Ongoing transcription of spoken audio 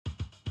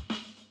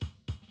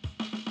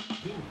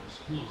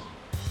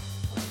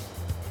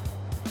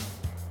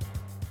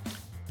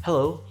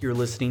Hello, you're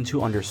listening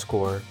to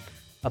Underscore,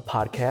 a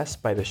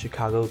podcast by the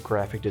Chicago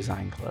Graphic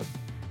Design Club,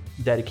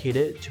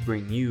 dedicated to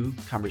bring you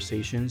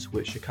conversations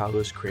with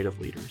Chicago's creative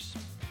leaders.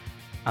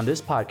 On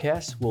this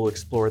podcast, we'll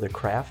explore the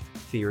craft,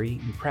 theory,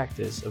 and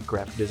practice of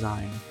graphic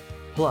design,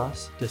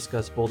 plus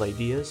discuss bold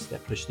ideas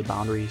that push the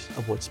boundaries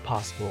of what's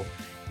possible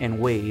and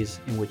ways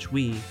in which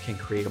we can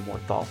create a more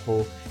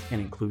thoughtful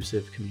and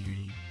inclusive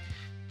community.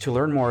 To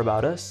learn more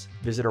about us,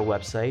 visit our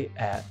website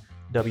at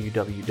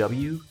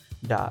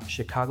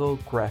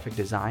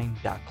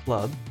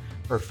www.chicagographicdesign.club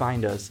or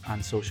find us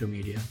on social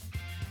media.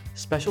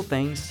 Special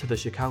thanks to the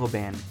Chicago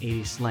band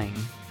 80 Slang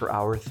for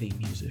our theme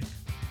music.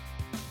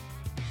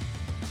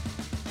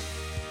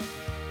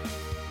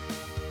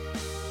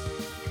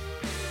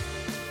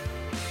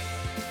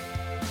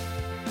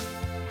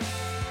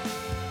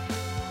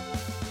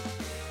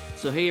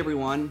 So hey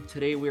everyone,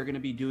 today we're going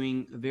to be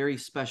doing a very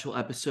special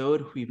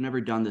episode. We've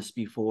never done this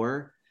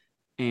before,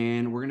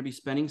 and we're going to be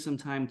spending some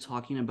time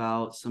talking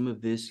about some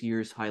of this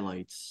year's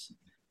highlights.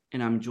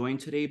 And I'm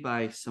joined today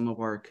by some of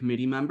our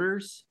committee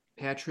members,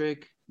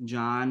 Patrick,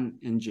 John,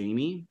 and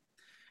Jamie,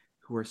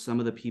 who are some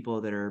of the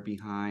people that are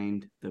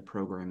behind the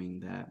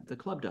programming that the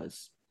club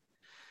does.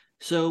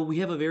 So we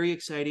have a very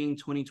exciting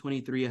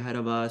 2023 ahead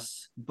of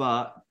us,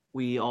 but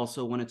we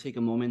also want to take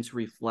a moment to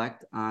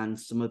reflect on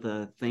some of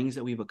the things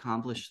that we've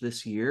accomplished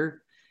this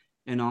year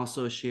and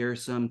also share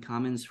some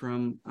comments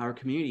from our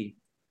community.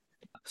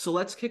 So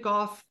let's kick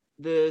off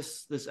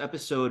this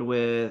episode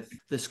with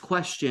this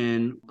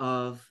question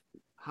of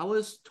how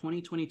was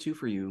 2022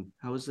 for you?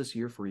 How was this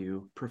year for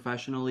you?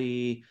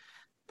 Professionally,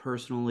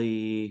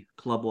 personally,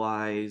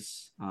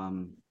 club-wise?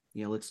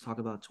 Let's talk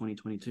about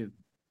 2022.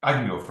 I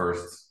can go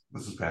first.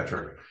 This is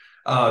Patrick.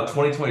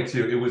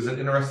 2022, it was an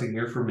interesting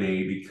year for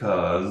me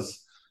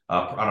because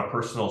on a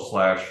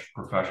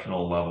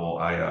personal/professional level,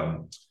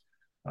 I've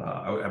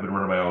been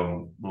running my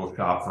own little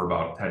shop for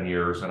about 10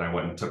 years, and I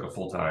went and took a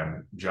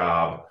full-time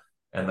job.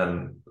 And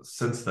then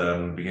since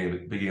then,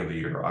 beginning of the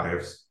year, I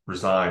have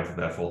resigned from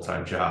that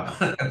full-time job.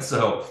 And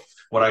so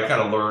what I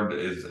kind of learned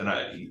is, and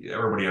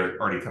everybody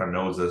already kind of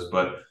knows this,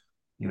 but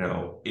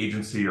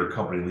agency or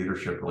company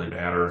leadership really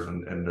matters.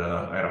 And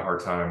I had a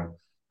hard time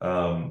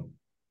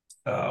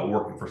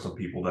working for some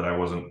people that I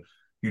wasn't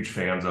huge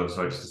fans of,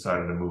 so I just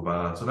decided to move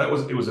on. So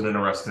it was an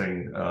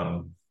interesting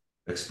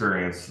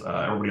experience.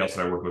 Everybody else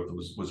that I worked with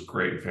was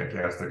great and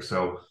fantastic.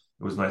 So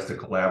it was nice to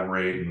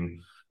collaborate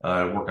and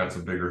work on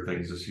some bigger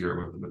things this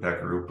year with that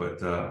group.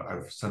 But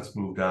I've since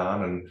moved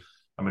on, and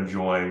I'm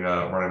enjoying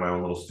running my own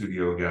little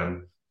studio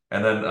again.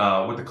 And then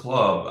with the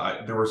club,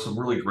 there were some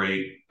really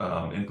great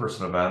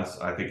in-person events.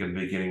 I think in the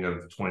beginning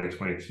of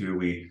 2022,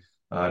 we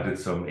did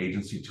some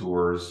agency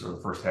tours for the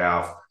first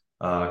half,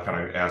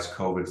 kind of as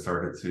COVID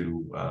started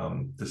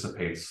to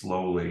dissipate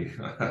slowly.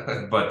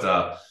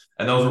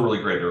 And those were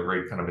really great. They were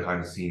great kind of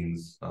behind the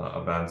scenes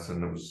events,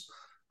 and it was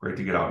great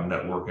to get out and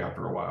network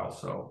after a while.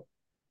 So.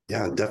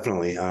 Yeah,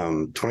 definitely.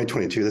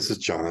 2022, this is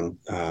John.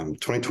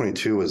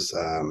 2022 was,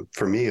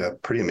 for me, a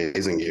pretty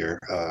amazing year,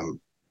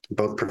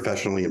 both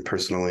professionally and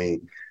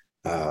personally.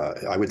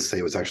 I would say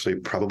it was actually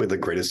probably the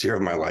greatest year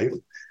of my life.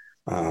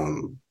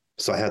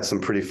 So I had some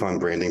pretty fun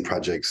branding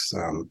projects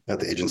at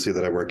the agency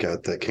that I work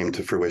at that came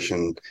to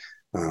fruition,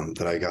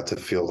 that I got to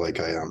feel like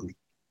I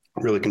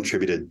really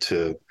contributed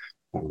to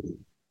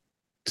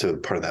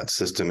part of that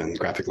system and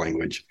graphic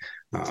language.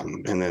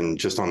 And then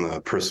just on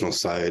the personal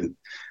side,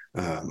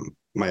 I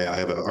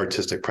have an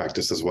artistic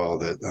practice as well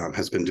that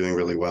has been doing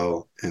really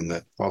well, and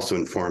that also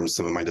informs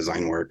some of my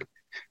design work.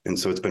 And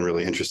so it's been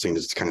really interesting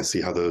just to kind of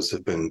see how those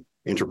have been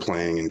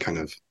interplaying and kind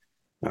of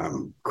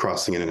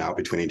crossing in and out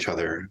between each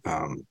other.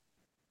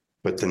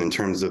 But then in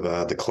terms of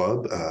the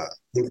club, I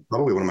think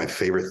probably one of my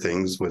favorite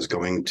things was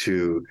going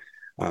to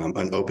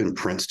an open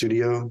print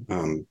studio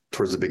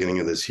towards the beginning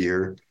of this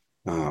year.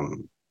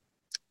 I'm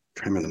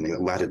trying to remember the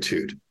name,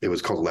 Latitude. It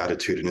was called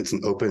Latitude, and it's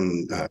an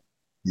open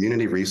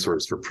community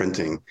resource for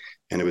printing.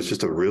 And it was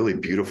just a really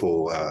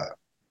beautiful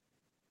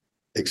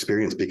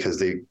experience because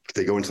they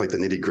go into like the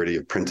nitty-gritty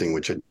of printing,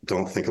 which I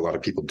don't think a lot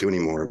of people do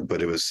anymore.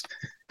 But it was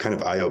kind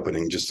of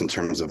eye-opening just in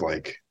terms of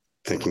like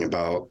thinking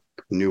about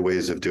new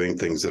ways of doing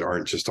things that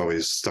aren't just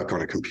always stuck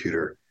on a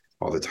computer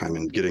all the time,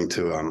 and getting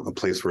to a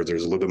place where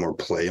there's a little bit more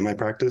play in my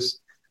practice.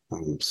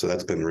 So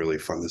that's been really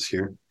fun this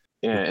year.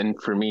 Yeah, and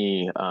for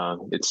me,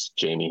 it's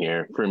Jamie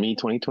here. For me,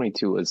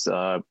 2022 was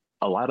a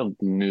lot of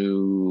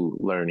new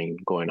learning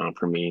going on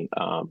for me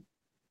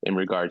in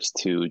regards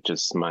to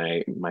just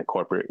my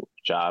corporate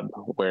job,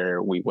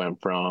 where we went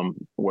from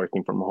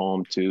working from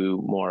home to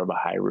more of a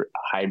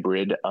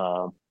hybrid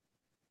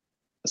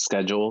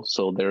schedule.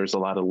 So there's a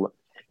lot of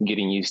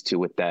getting used to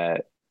with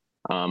that.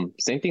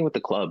 Same thing with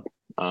the club.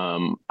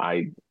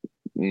 I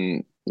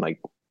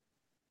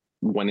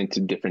went into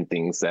different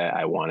things that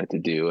I wanted to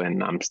do,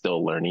 and I'm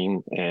still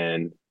learning.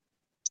 And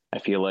I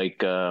feel like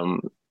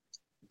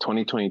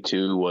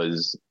 2022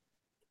 was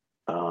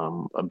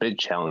a bit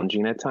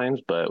challenging at times,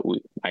 but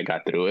I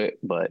got through it.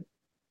 But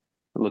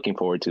looking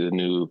forward to the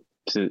new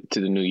to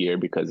the new year,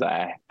 because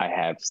I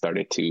have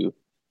started to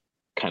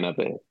kind of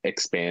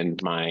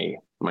expand my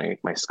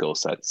skill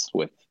sets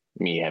with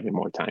me having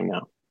more time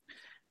now.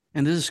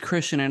 And this is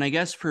Christian, and I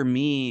guess for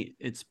me,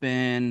 it's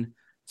been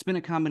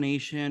a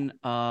combination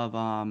of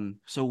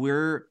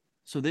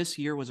so this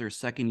year was our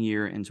second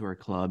year into our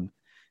club,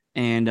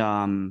 and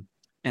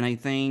I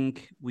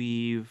think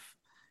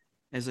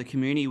as a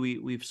community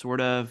we've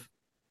sort of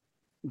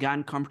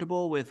gotten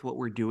comfortable with what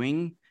we're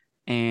doing.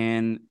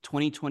 And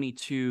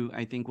 2022,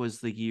 I think, was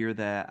the year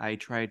that I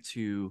tried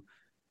to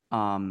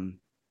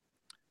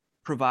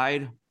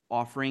provide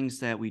offerings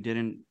that we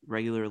didn't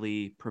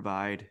regularly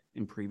provide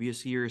in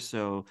previous years.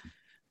 So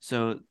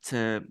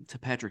to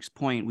Patrick's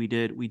point, we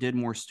did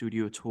more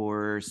studio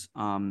tours.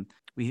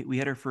 We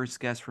had our first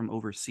guest from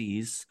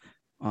overseas,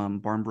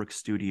 Barnbrook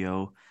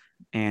Studio,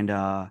 and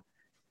yeah,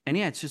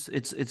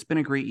 it's been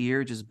a great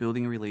year, just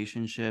building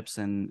relationships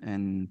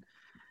and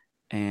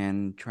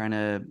trying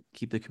to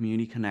keep the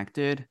community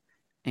connected.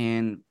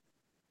 And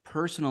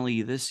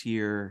personally, this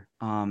year,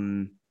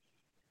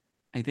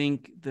 I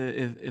think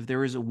if there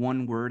was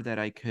one word that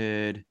I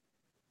could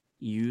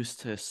use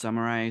to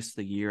summarize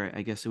the year,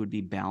 I guess it would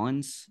be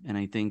balance. And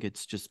I think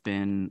it's just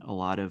been a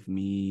lot of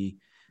me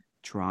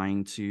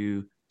trying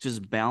to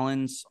just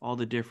balance all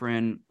the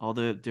different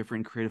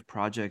creative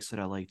projects that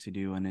I like to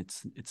do. And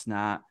it's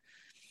not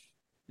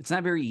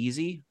very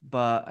easy,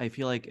 but I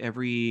feel like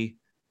every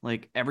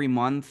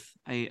month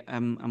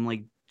I'm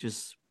like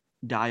just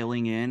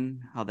dialing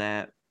in how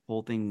that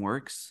whole thing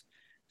works.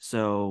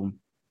 So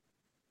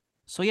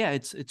yeah,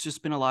 it's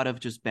just been a lot of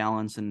just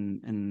balance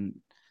and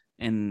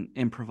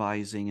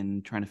improvising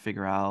and trying to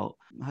figure out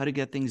how to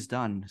get things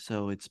done.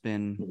 So it's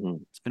been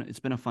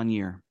a fun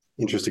year.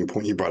 Interesting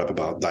point you brought up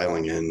about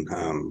dialing in.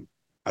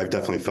 I've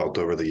definitely felt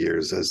over the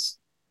years as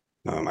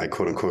I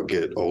quote unquote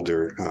get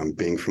older,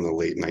 being from the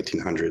late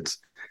 1900s,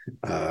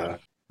 that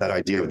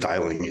idea of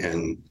dialing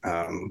in.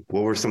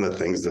 What were some of the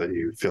things that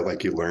you feel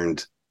like you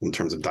learned in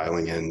terms of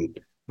dialing in?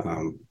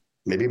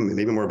 Maybe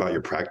more about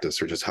your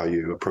practice or just how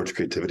you approach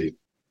creativity.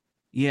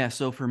 Yeah.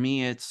 So for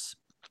me,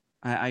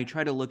 I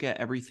try to look at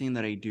everything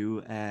that I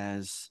do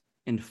as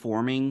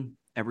informing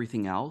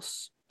everything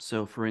else.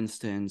 So for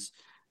instance,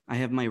 I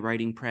have my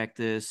writing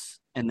practice,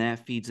 and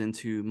that feeds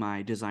into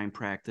my design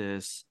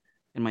practice,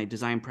 and my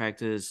design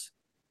practice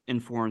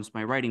informs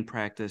my writing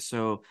practice.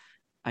 So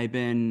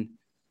in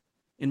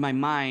my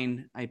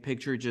mind, I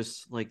picture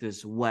just like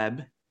this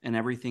web, and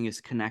everything is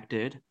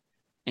connected.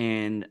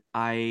 And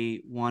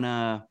I'm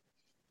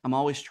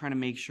always trying to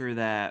make sure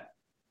that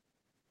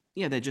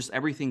just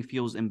everything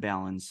feels in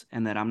balance,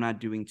 and that I'm not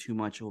doing too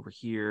much over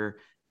here,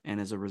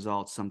 and as a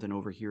result, something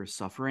over here is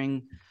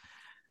suffering.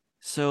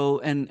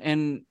 So,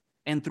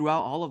 and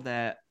throughout all of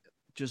that,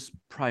 just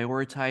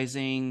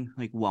prioritizing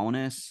like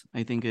wellness,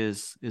 I think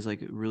is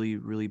like a really,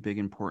 really big,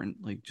 important,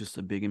 like just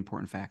a big,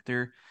 important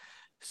factor.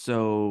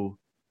 So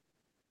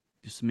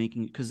just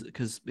making,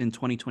 because in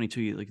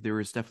 2022, like there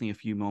was definitely a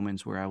few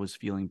moments where I was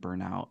feeling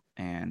burnout,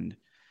 and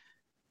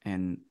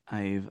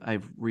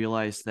I've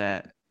realized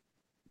that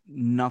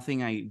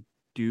nothing I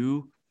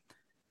do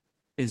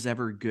is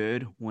ever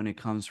good when it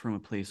comes from a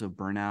place of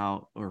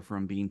burnout or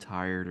from being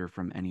tired or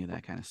from any of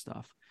that kind of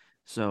stuff.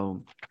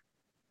 So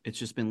it's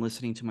just been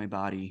listening to my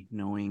body,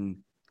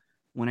 knowing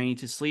when I need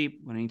to sleep,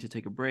 when I need to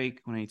take a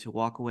break, when I need to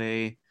walk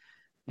away.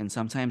 And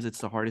sometimes it's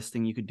the hardest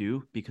thing you could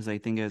do, because I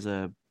think as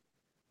a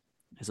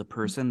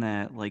person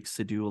that likes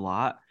to do a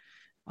lot,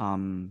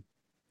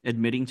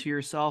 admitting to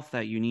yourself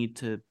that you need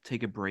to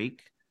take a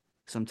break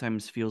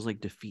sometimes feels like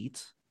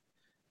defeat.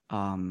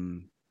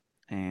 And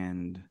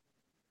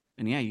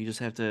yeah, you just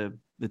have to,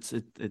 that's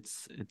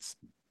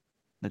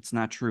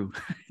not true.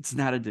 It's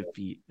not a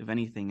defeat. If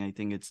anything, I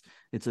think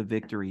it's a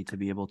victory to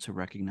be able to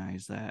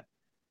recognize that,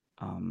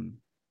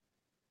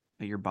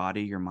 that your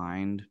body, your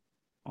mind,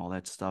 all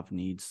that stuff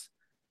needs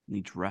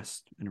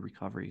rest and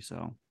recovery.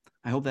 So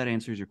I hope that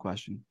answers your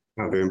question.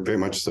 Very, very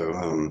much so.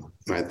 And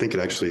I think it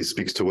actually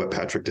speaks to what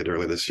Patrick did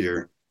earlier this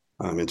year,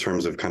 in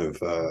terms of kind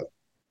of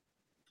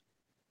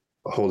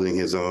holding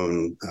his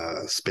own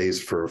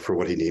space for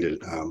what he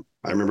needed.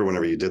 I remember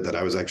whenever you did that,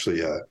 I was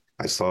actually,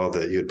 I saw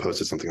that you had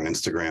posted something on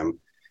Instagram,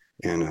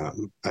 and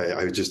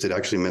it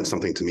actually meant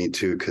something to me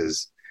too,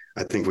 because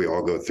I think we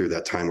all go through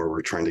that time where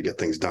we're trying to get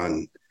things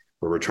done,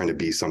 where we're trying to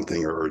be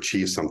something or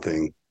achieve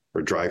something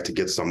or drive to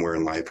get somewhere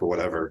in life or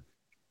whatever.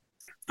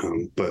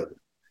 But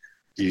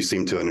you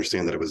seem to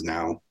understand that it was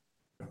now.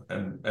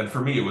 And for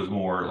me, it was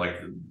more like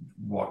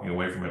walking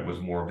away from it was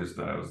more just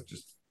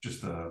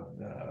a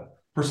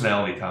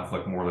personality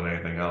conflict more than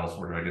anything else,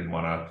 where I didn't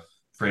want to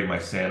trade my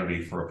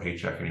sanity for a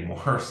paycheck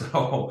anymore.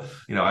 So,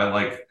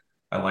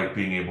 I like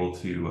being able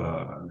to,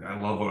 I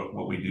love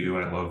what we do.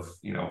 And I love,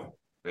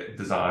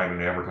 design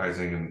and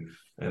advertising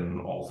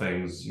and all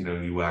things,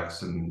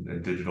 UX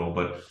and digital,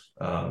 but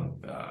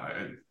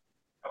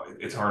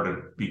it's hard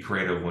to be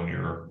creative when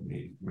you're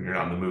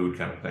not in the mood,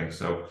 kind of thing.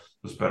 So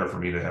it's better for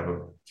me to have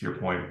to your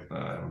point,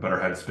 a better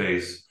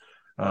headspace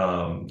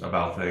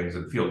about things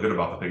and feel good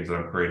about the things that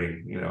I'm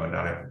creating, and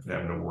not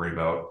having to worry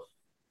about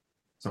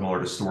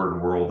similar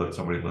distorted world that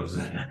somebody lives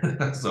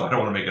in. So I don't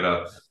want to make it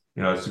a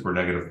a super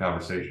negative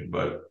conversation,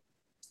 but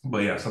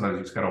yeah,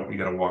 sometimes you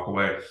gotta walk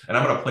away. And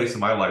I'm in a place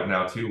in my life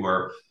now too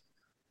where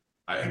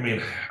I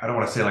mean, I don't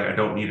want to say like I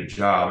don't need a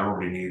job.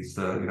 Everybody needs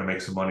to, make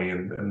some money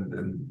and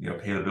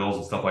pay the bills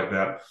and stuff like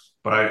that.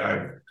 But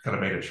I've kind of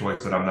made a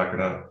choice that I'm not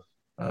gonna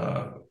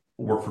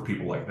work for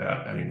people like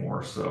that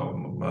anymore. So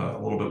I'm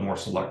a little bit more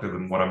selective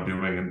in what I'm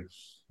doing, and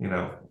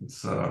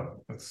it's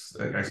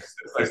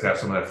nice to have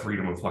some of that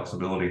freedom and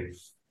flexibility.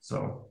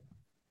 So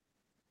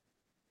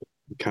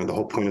Kind of the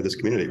whole point of this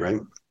community, right?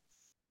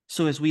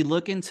 So as we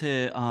look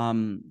into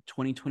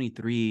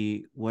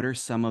 2023, what are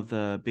some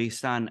of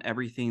based on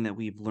everything that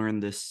we've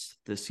learned this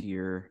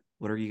year,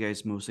 what are you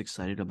guys most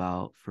excited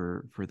about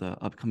for the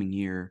upcoming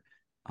year?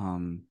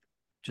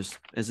 Just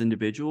as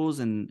individuals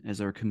and as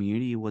our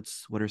community, what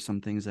are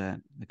some things that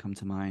come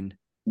to mind?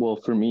 Well,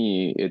 for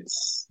me,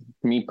 it's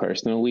me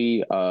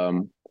personally.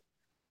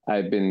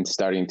 I've been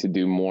starting to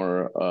do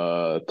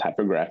more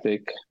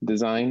typographic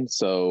design.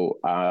 So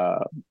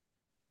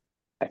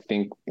I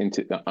think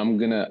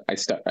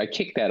I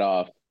kicked that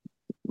off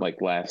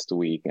like last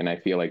week, and I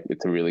feel like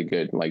it's a really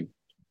good like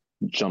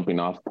jumping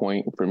off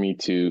point for me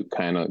to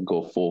kind of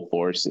go full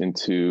force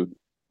into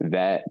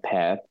that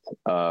path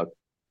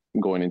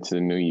going into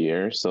the new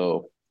year.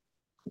 So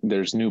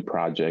there's new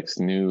projects,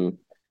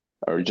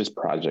 or just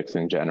projects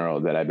in general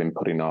that I've been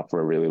putting off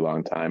for a really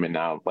long time, and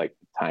now like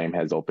time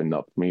has opened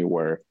up for me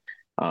where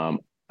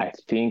I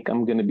think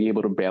I'm going to be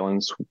able to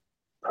balance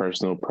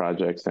personal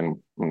projects and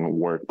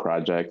work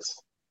projects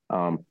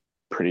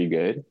pretty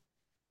good.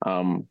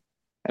 And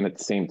at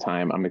the same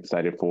time, I'm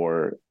excited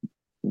for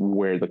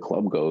where the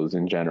club goes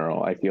in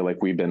general. I feel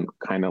like we've been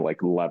kind of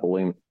like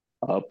leveling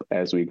up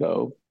as we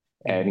go,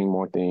 adding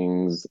more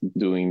things,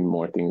 doing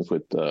more things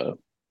with the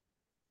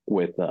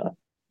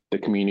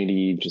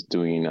community, just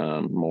doing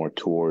more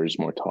tours,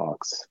 more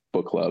talks,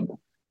 book club.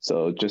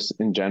 So just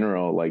in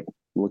general, like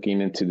looking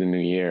into the new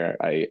year,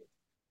 I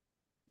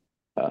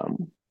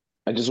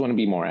just want to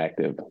be more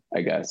active,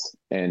 I guess.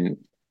 And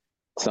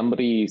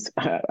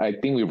I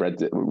think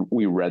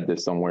we read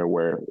this somewhere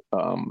where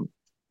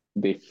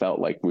they felt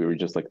like we were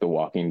just like the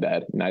Walking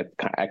Dead, and I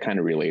kind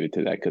of related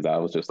to that because I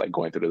was just like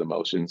going through the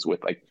motions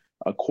with like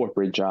a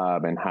corporate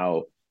job and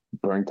how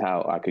burnt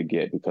out I could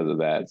get because of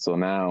that. So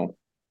now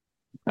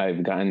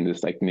I've gotten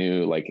this like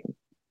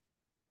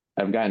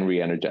I've gotten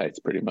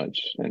re-energized pretty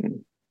much,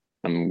 and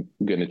I'm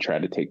gonna try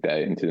to take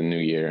that into the new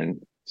year and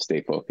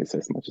stay focused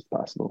as much as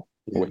possible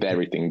with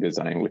everything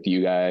design, with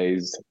you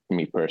guys,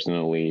 me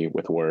personally,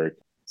 with work.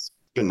 It's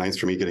been nice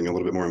for me getting a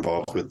little bit more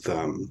involved with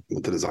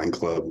the design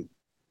club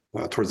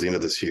towards the end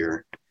of this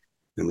year,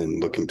 and then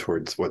looking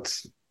towards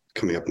what's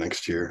coming up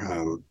next year.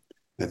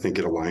 I think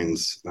it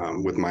aligns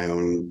with my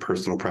own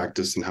personal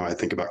practice and how I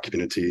think about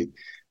community.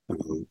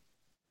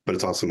 But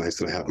it's also nice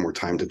that I have more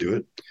time to do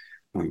it.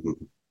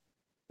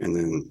 And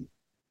then,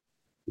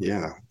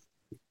 yeah,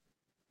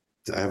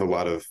 I have a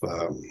lot of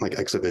like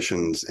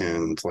exhibitions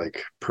and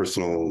like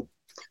personal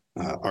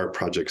art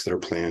projects that are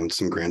planned,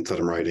 some grants that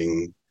I'm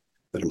writing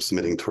that I'm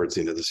submitting towards the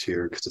end of this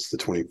year because it's the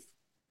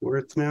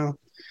 24th now.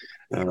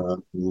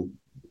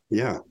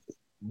 Yeah,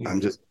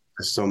 there's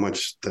so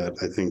much that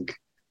I think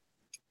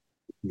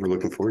we're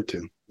looking forward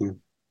to.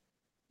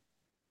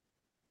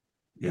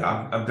 Yeah,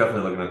 I'm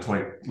definitely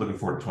looking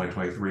forward to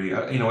 2023.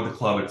 With the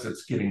club,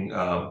 it's getting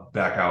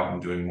back out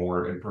and doing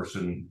more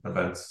in-person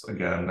events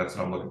again. That's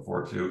what I'm looking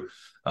forward to.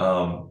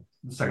 The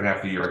second half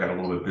of the year, I got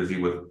a little bit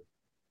busy with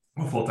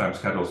a full-time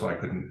schedule, so I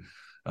couldn't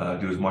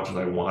do as much as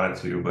I wanted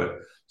to. But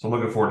so I'm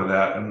looking forward to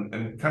that.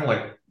 And kind of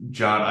like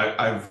John,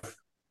 I've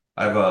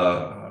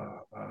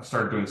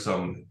started doing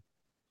some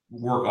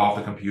work off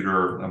the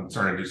computer. I'm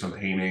starting to do some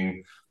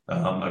painting.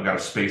 I've got a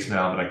space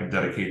now that I can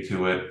dedicate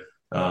to it.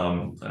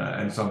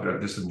 And so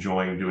I'm just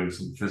enjoying doing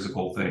some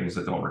physical things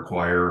that don't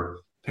require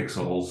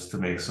pixels to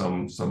make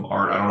some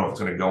art. I don't know if it's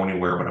going to go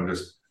anywhere, but I'm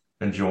just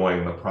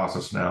enjoying the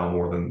process now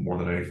more than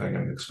anything,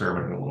 and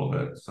experimenting a little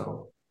bit.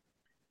 So,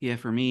 yeah,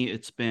 for me,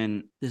 it's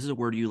been, this is a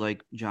word you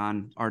like,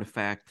 John,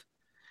 artifact,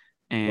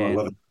 and I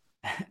love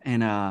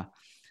it.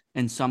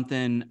 and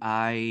something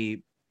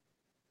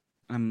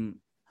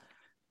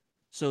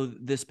so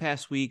these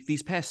past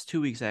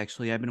 2 weeks,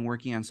 actually, I've been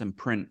working on some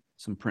print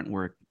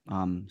work,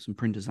 some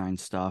print design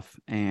stuff.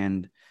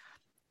 And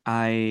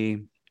I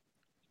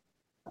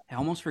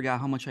almost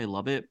forgot how much I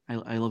love it.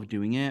 I love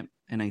doing it.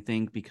 And I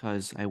think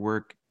because I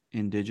work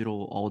in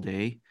digital all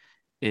day,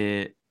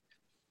 it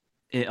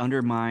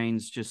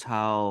undermines just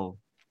how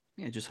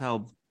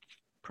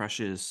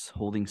precious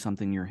holding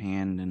something in your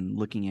hand and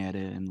looking at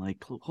it and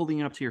like holding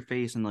it up to your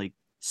face and like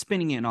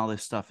spinning it and all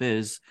this stuff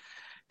is.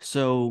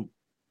 So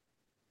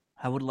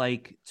I would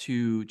like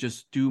to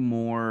just do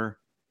more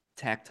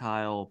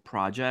tactile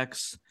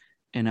projects,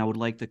 and I would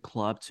like the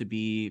club to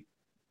be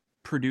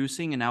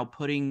producing and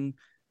outputting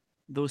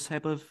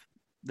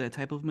that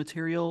type of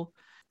material,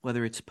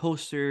 whether it's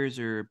posters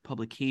or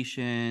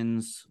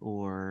publications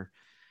or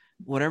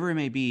whatever it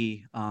may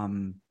be.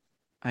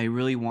 I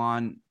really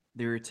want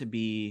there to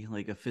be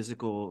like a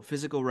physical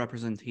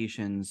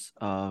representations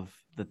of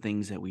the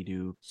things that we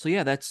do. So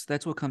yeah,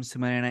 that's what comes to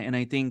mind. And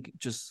I think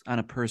just on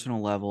a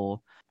personal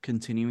level,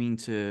 continuing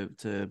to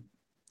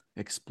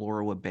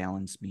explore what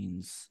balance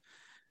means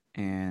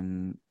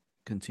and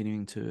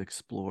continuing to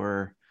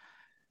explore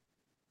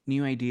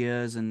new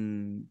ideas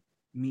and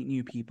meet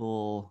new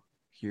people,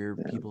 hear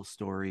people's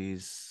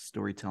stories.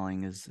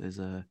 Storytelling is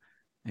I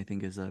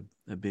think is a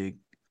big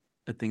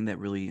thing that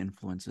really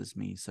influences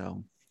me.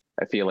 So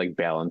I feel like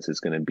balance is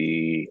going to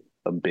be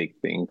a big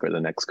thing for the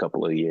next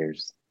couple of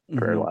years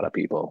for a lot of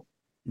people.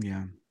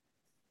 Yeah,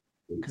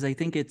 because I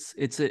think it's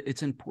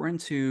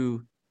important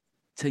to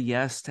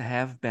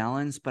have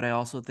balance, but I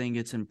also think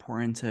it's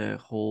important to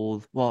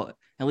hold, well,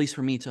 at least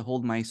for me, to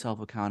hold myself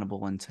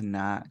accountable and to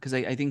not, because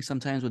I think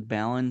sometimes with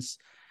balance,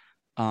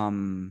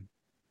 I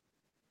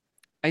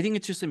think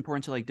it's just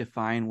important to like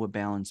define what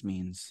balance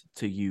means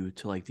to you,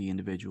 to like the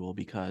individual,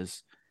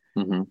 because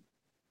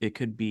it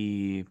could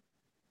be,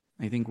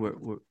 I think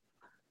we're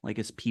like,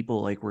 as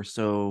people, like we're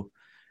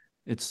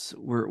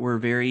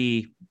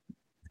very,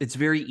 it's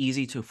very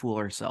easy to fool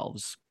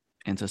ourselves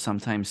and to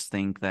sometimes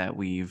think that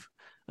we've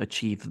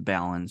achieved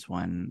balance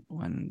when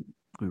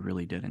we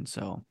really didn't.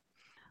 So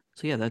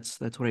yeah, that's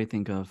what I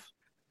think of.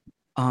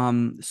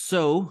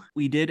 So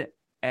we did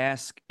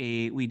ask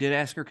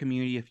our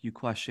community a few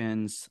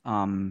questions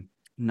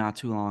not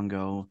too long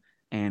ago,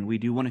 and we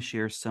do want to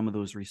share some of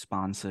those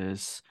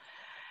responses.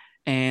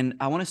 And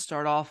I want to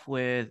start off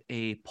with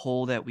a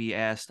poll that we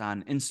asked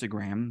on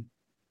Instagram.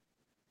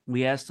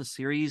 We asked a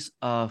series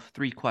of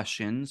 3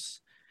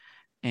 questions,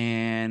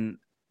 and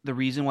the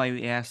reason why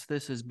we asked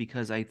this is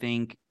because I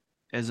think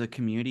as a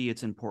community,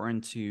 it's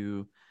important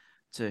to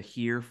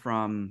hear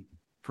from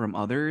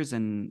others,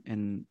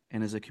 and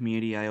as a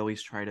community, I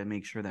always try to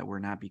make sure that we're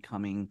not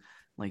becoming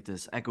like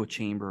this echo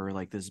chamber or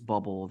like this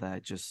bubble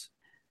that is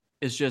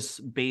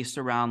just based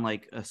around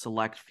like a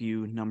select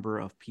few number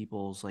of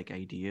people's like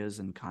ideas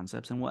and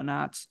concepts and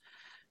whatnot.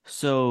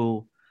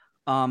 So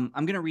I'm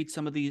going to read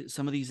some of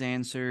these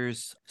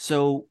answers.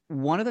 So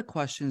one of the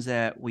questions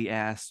that we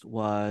asked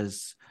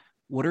was,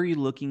 what are you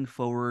looking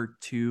forward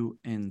to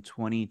in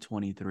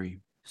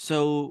 2023?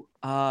 So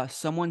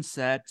someone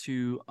said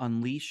to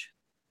unleash.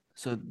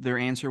 So their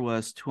answer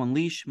was to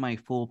unleash my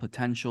full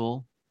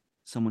potential.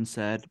 Someone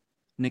said.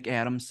 Nick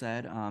Adams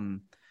said,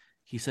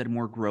 he said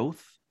more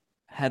growth.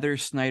 Heather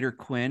Snyder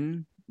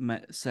Quinn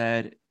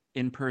said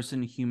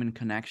in-person human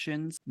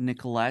connections.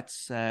 Nicolette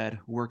said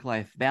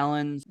work-life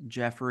balance.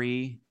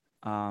 Jeffrey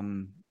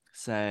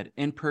said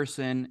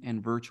in-person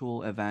and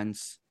virtual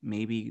events,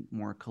 maybe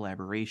more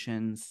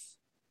collaborations.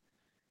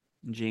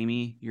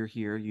 Jamie, you're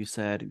here. You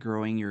said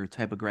growing your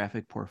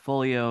typographic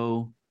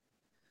portfolio.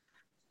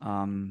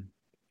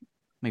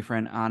 My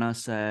friend Anna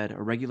said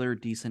a regular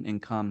decent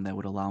income that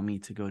would allow me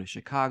to go to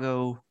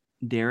Chicago.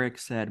 Derek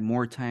said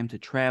more time to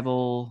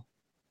travel.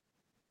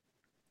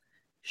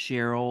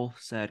 Cheryl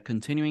said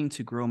continuing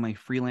to grow my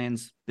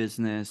freelance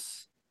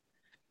business.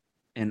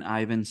 And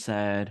Ivan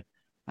said,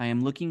 I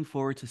am looking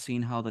forward to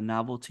seeing how the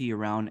novelty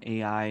around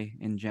AI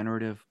and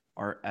generative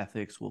art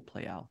ethics will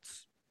play out.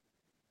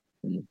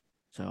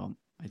 So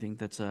I think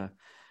that's a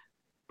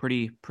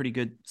pretty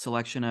good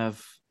selection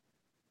of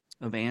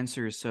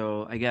answers.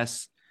 So I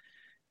guess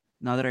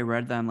now that I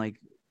read them, like,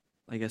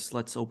 I guess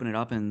let's open it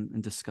up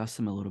and discuss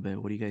them a little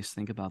bit. What do you guys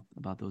think about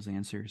those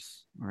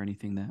answers or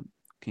anything that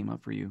came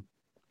up for you?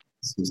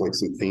 Seems like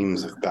some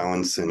themes of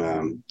balance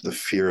and the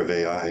fear of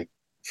AI.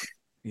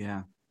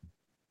 Yeah.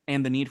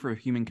 And the need for a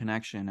human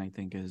connection, I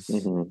think, is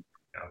important.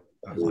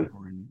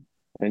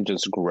 And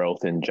just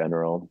growth in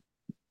general.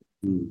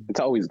 It's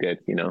always good,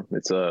 you know.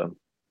 It's a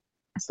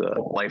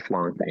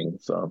lifelong thing.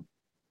 So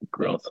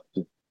growth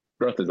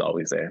is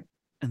always there.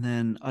 And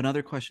then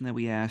another question that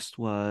we asked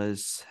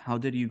was, how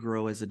did you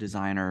grow as a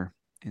designer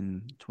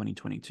in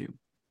 2022?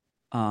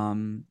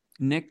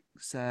 Nick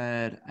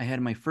said, I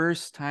had many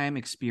first-time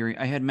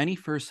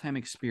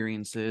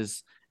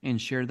experiences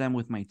and shared them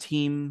with my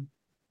team.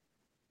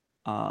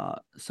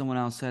 Someone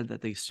else said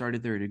that they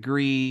started their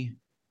degree.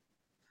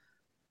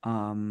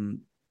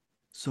 Someone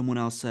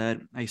else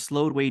said, I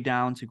slowed way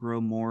down to grow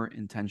more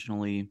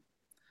intentionally.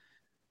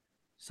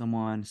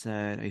 Someone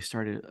said, I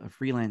started a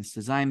freelance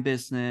design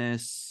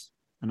business.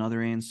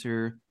 Another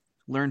answer,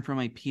 learned from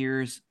my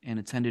peers and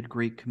attended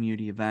great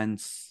community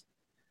events.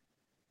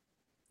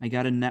 I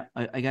got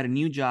a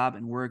new job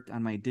and worked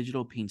on my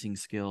digital painting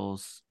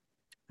skills.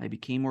 I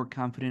became more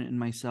confident in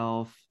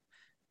myself.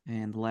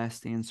 And the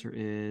last answer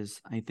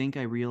is, I think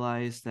I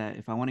realized that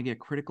if I want to get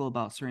critical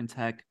about certain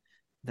tech,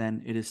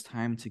 then it is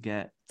time to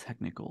get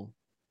technical.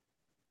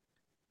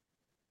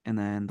 And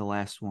then the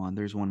last one,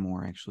 there's one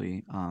more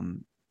actually.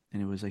 And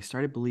it was, I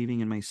started believing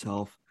in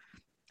myself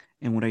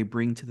and what I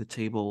bring to the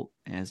table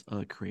as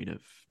a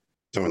creative.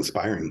 So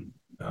inspiring.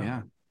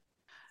 Yeah.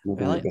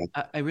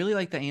 I really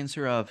like the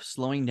answer of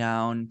slowing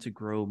down to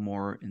grow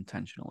more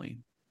intentionally.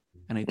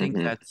 And I think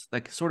that's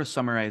like sort of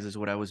summarizes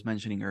what I was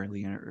mentioning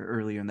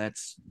earlier. And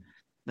that's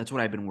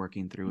what I've been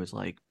working through, is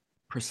like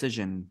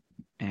precision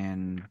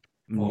and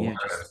Yeah,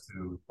 just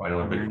to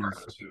finally big part awareness.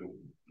 of it too.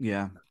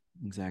 Yeah,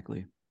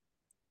 exactly.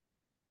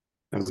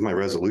 That was my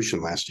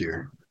resolution last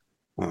year.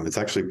 It's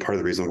actually part of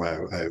the reason why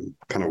I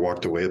kind of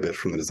walked away a bit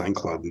from the design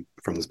club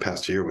from this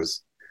past year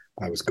was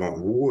I was going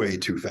way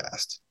too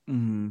fast.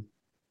 Mm-hmm.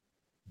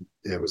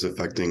 It was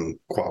affecting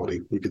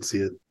quality. You could see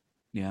it.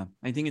 Yeah,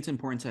 I think it's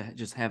important to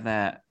just have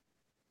that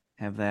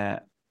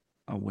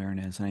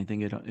awareness, and I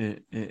think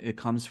it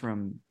comes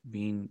from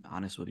being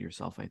honest with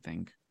yourself. I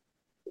think,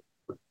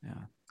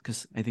 yeah,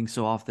 because I think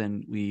so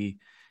often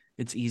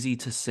it's easy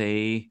to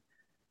say,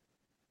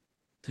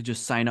 to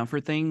just sign up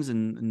for things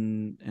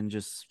and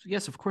just,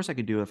 yes, of course I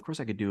could do it, of course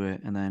I could do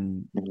it, and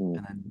then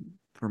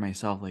for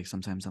myself, like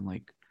sometimes I'm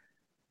like,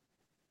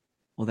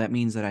 well, that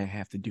means that I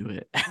have to do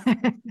it.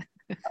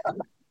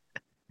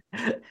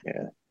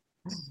 Yeah.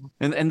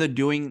 And the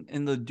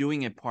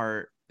doing it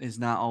part is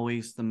not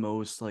always the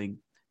most like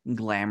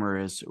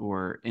glamorous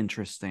or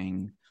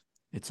interesting.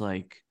 It's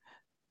like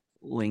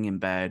laying in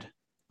bed,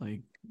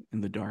 like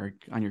in the dark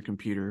on your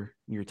computer,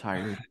 you're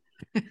tired.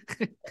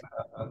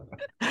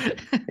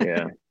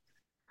 Yeah.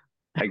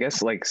 I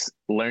guess like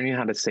learning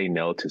how to say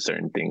no to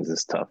certain things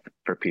is tough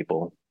for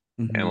people.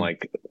 And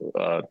like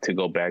to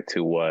go back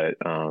to what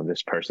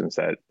this person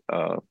said,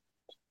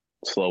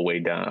 slow way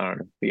down,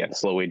 or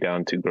slow way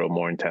down to grow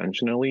more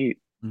intentionally.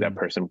 That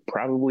person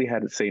probably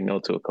had to say no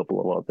to a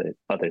couple of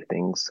other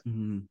things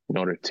in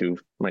order to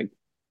like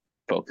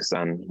focus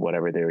on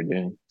whatever they were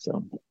doing.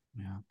 So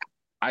yeah,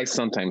 I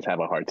sometimes have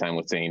a hard time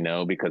with saying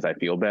no because I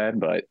feel bad,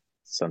 but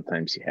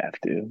sometimes you have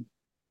to.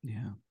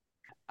 Yeah.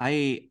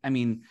 I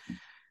mean,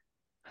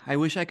 I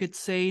wish I could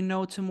say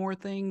no to more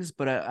things,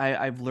 but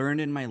I've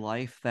learned in my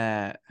life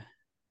that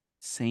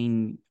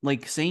saying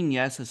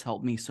yes has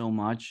helped me so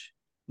much,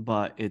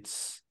 but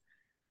it's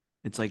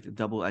like a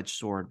double-edged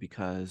sword,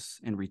 because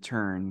in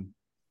return,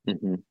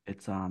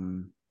 it's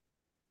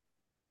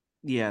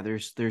yeah,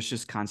 there's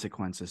just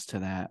consequences to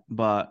that.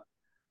 But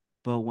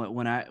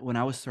when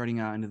I was starting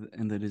out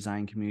in the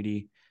design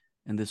community,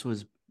 and this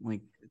was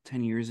like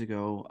 10 years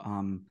ago,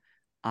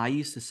 I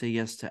used to say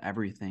yes to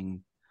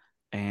everything,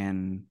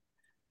 and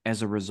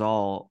as a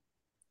result,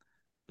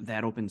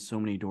 that opened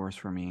so many doors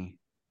for me.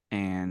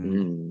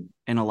 And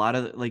a lot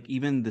of, like,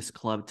 even this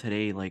club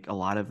today, like a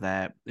lot of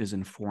that is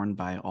informed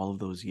by all of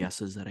those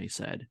yeses that I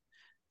said.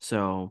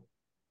 So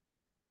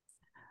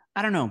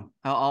I don't know.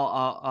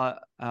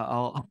 I'll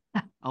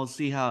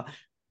see how,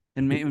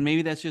 and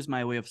maybe that's just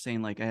my way of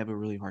saying like I have a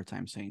really hard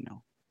time saying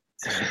no,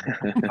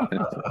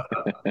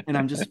 and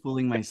I'm just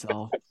fooling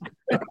myself.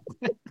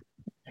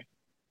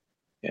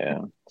 Yeah.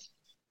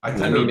 I I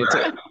tend to mean,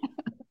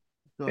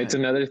 agree. it's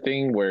another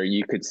thing where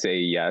you could say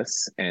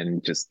yes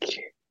and just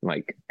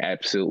like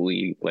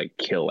absolutely like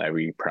kill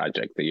every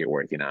project that you're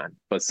working on.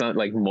 But some,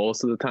 like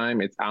most of the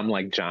time, I'm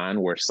like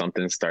John, where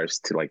something starts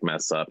to like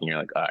mess up, and you're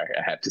like, all right,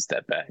 I have to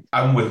step back.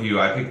 I'm with you.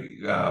 I think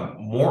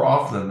more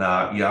often than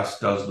not, yes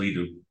does lead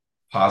to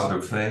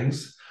positive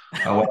things.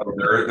 However,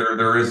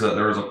 there is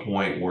a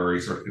point where you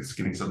start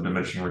getting some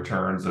diminishing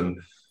returns, and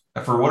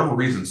for whatever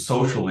reason,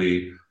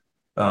 socially,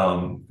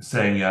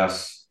 saying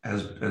yes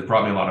has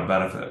brought me a lot of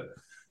benefit.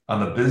 On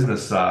the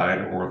business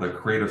side or the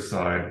creative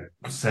side,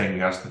 saying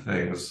yes to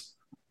things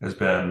has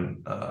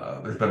been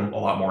there's been a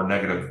lot more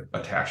negative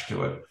attached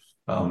to it.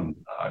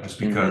 Just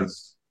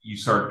because you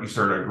start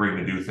agreeing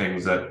to do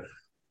things that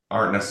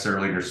aren't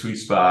necessarily in your sweet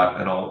spot,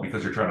 and all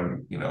because you're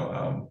trying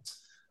to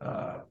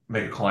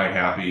make a client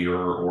happy,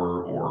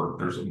 or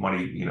there's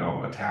money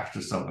attached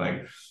to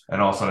something,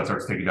 and all of a sudden it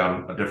starts taking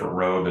down a different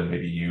road than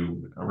maybe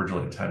you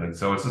originally intended.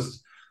 So it's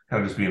just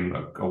kind of just being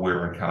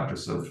aware and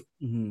conscious of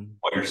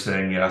what you're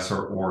saying yes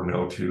or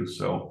no to.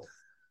 So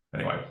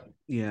anyway,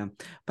 yeah,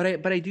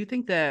 but I do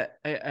think that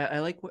I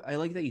like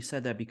that you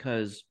said that,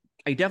 because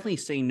I definitely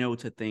say no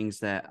to things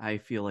that I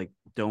feel like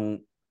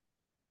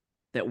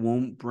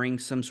won't bring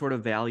some sort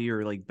of value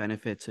or like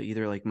benefit to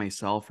either like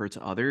myself or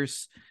to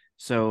others.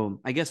 So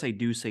I guess I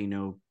do say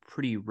no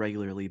pretty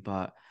regularly,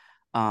 but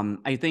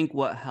I think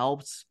what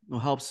helps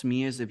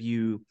me is if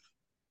you,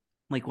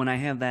 like, when I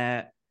have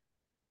that,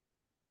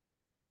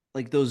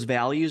 like, those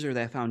values or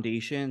that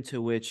foundation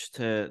to which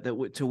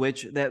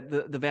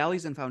the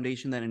values and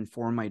foundation that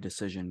inform my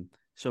decision.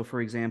 So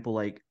for example,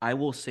 like, I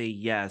will say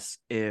yes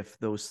if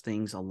those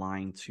things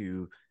align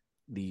to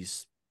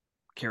these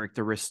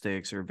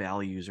characteristics or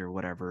values or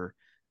whatever.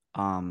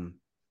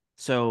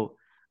 So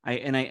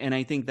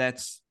I think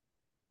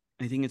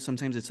it's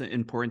sometimes it's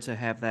important to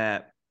have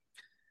that,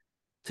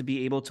 to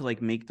be able to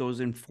like make those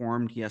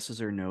informed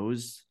yeses or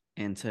nos,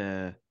 and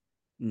to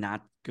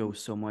not go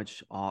so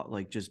much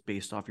like just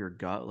based off your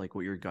gut, like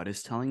what your gut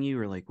is telling you,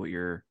 or like what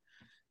your,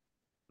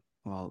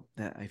 well,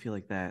 that, I feel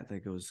like that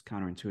goes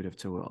counterintuitive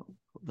to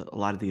a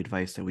lot of the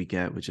advice that we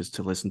get, which is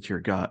to listen to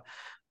your gut.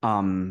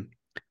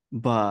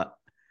 But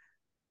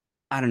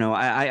I don't know.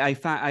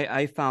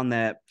 I found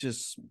that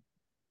just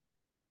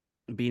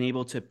being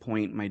able to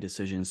point my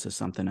decisions to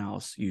something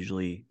else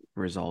usually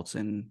results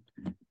in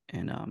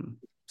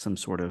some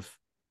sort of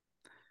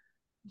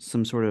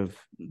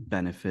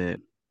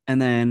benefit.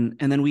 And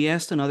then we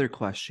asked another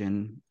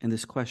question, and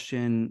this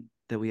question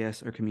that we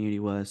asked our community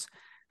was,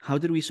 how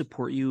did we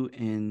support you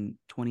in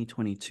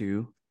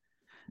 2022?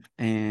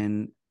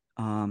 And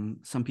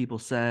some people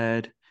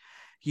said,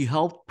 you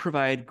helped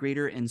provide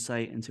greater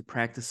insight into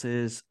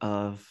practices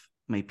of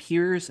my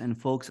peers and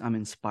folks I'm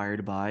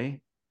inspired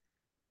by.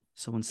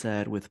 Someone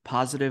said, with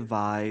positive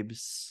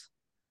vibes.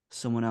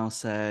 Someone else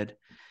said,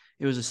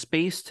 it was a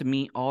space to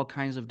meet all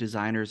kinds of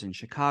designers in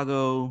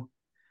Chicago.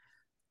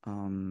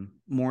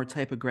 More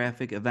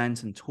typographic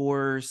events and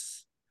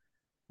tours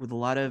with a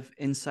lot of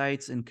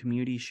insights and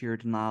community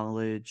shared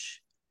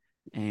knowledge.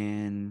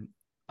 And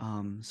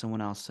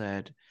someone else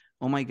said,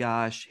 oh my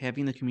gosh,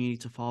 having the community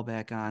to fall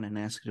back on and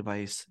ask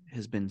advice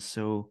has been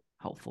so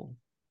helpful.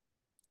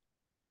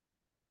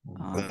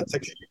 That's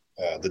actually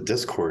the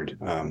Discord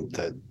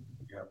that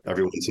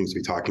everyone seems to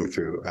be talking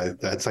through.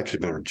 That's actually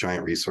been a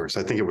giant resource.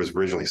 I think it was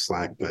originally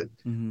Slack, but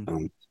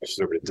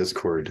switched over to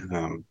Discord.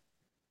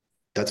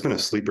 That's been a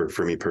sleeper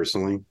for me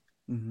personally.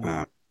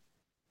 I'm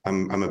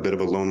a bit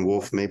of a lone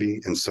wolf maybe,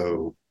 and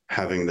so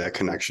having that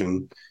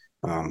connection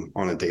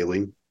on a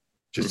daily,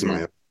 just in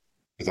my,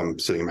 as I'm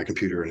sitting at my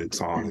computer and it's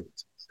on,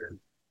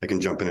 I can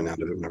jump in and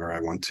out of it whenever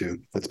I want to.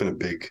 That's been a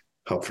big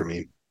help for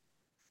me.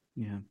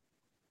 Yeah.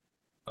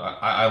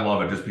 I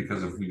love it just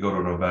because if we go to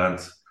an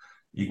event,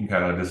 you can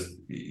kind of just,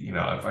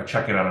 if I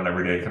check in on it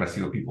every day, kind of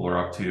see what people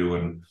are up to.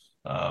 And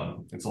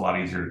it's a lot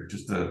easier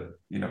just to,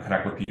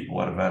 connect with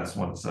people at events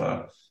once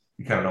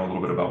you kind of know a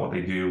little bit about what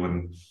they do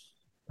and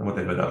what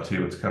they've been up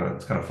to. It's kind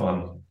of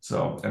fun.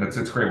 So, and it's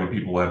great when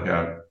people have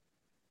got,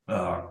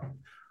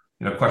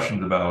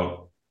 questions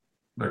about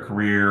their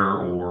career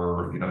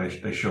or,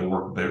 they show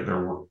work,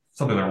 their work,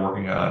 something they're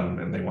working on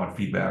and they want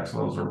feedback.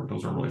 So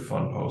those are really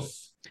fun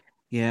posts.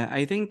 Yeah,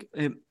 I think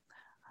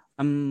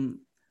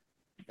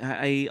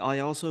I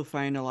also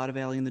find a lot of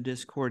value in the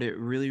Discord. It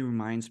really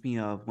reminds me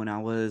of when I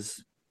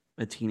was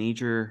a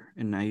teenager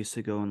and I used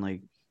to go in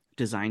like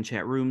design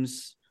chat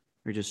rooms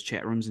or just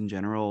chat rooms in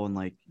general, and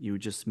like you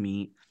would just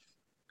meet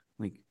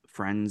like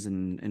friends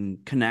and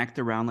connect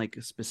around like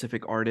a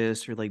specific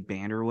artist or like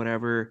band or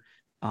whatever.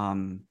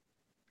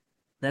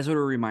 That's what it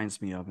reminds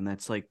me of, and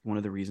that's like one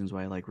of the reasons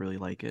why I really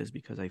like it, is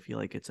because I feel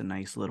like it's a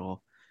nice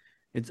little,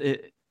 it's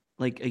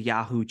like a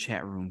Yahoo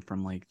chat room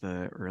from like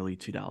the early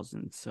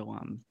 2000s. So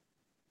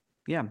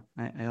yeah,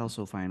 I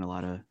also find a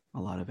lot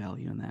of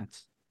value in that.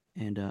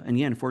 And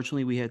yeah,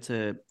 unfortunately we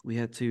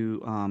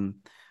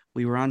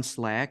were on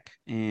Slack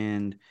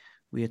and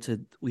we had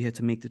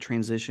to make the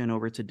transition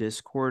over to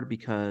Discord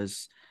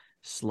because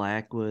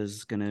Slack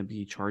was going to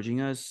be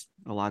charging us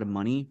a lot of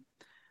money,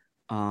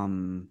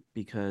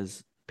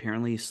 because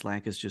apparently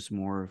Slack is just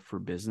more for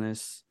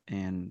business,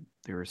 and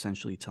they were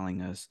essentially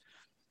telling us,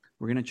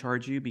 we're going to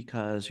charge you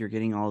because you're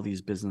getting all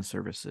these business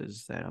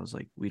services that I was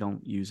like, we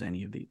don't use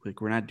any of the, like,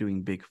 we're not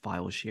doing big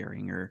file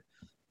sharing or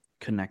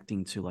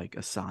connecting to like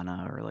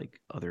Asana or like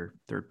other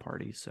third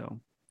parties.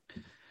 So,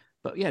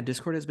 but yeah,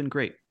 Discord has been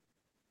great.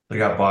 They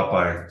got bought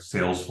by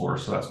Salesforce,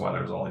 so that's why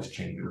there's all these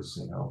changes,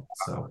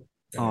 so.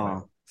 Anyway.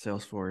 Oh,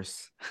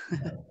 Salesforce.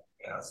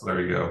 Yeah, so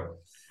there you go.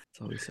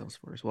 It's always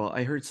Salesforce. Well,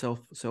 I heard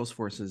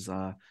Salesforce is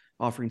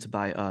offering to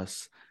buy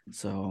us,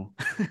 so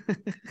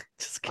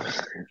just kidding.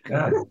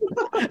 Yeah.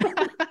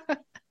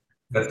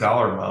 That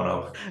dollar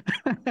amount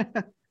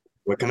of.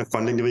 What kind of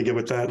funding do we get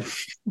with that?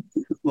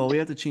 Well, we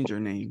have to change our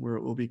name.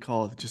 We'll be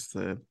called just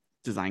the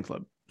Design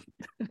Club.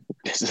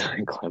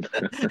 Design Club.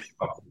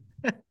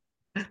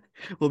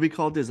 We'll be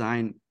called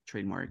Design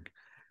Trademark.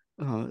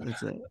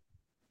 That's it.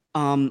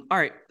 All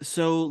right,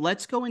 so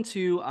let's go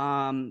into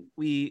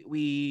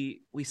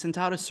we sent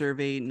out a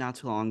survey not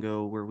too long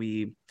ago where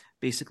we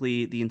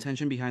basically, the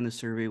intention behind the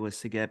survey was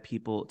to get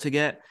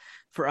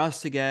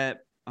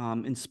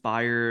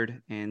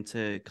inspired and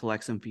to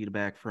collect some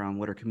feedback from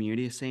what our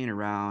community is saying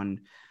around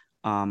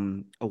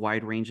a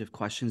wide range of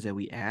questions that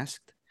we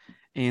asked.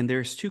 And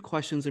there's two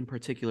questions in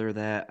particular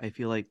that I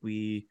feel like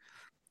we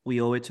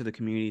owe it to the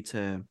community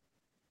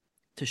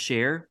to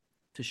share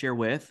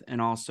with, and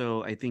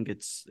also I think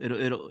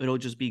it'll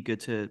just be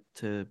good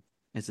to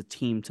as a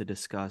team to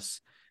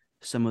discuss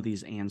some of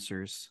these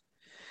answers.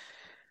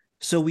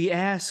 So we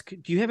ask,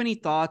 do you have any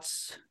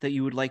thoughts that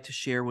you would like to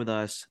share with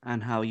us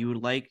on how you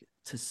would like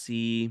to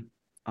see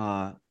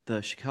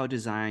the Chicago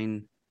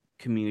design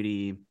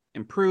community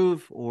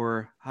improve,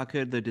 or how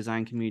could the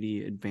design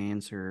community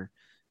advance or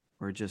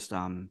just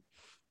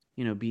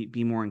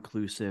be more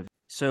inclusive?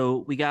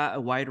 So we got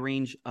a wide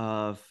range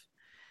of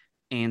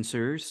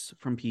answers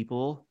from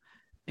people,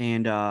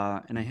 and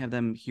I have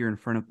them here in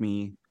front of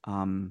me.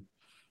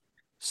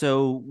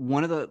 So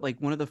one of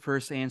the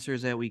first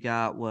answers that we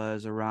got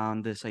was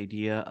around this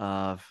idea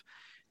of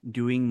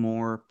doing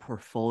more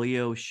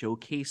portfolio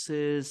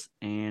showcases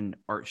and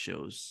art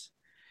shows,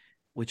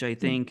 which I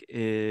think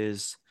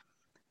is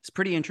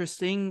pretty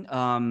interesting.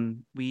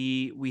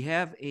 We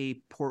have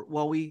we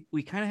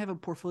kind of have a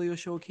portfolio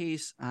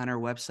showcase on our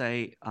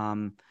website,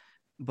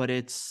 but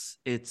it's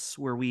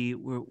where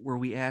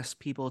we ask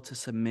people to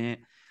submit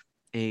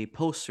a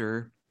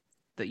poster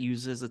that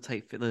uses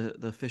the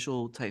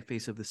official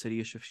typeface of the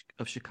city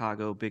of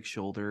Chicago, big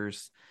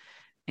shoulders,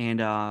 and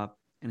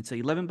it's a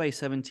 11 by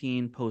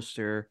 17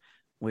 poster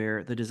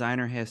where the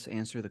designer has to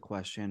answer the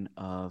question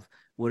of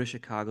what does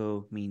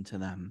Chicago mean to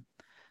them.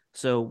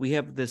 So we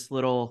have this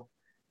little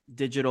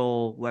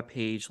digital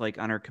webpage like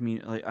on our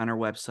like on our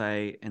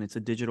website, and it's a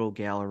digital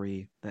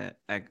gallery that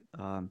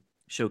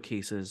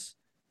showcases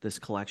this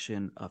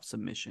collection of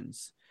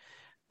submissions,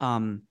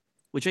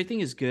 which I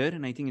think is good,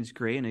 and I think it's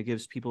great, and it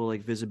gives people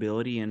like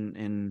visibility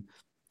and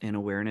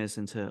awareness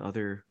into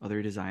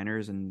other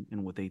designers and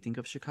what they think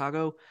of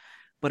Chicago.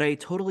 But I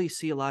totally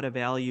see a lot of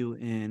value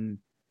in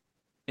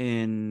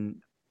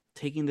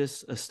taking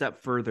this a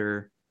step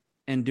further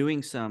and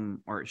doing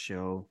some art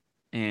show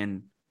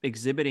and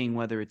exhibiting,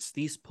 whether it's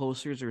these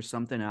posters or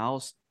something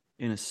else,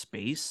 in a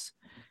space.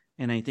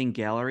 And I think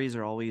galleries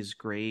are always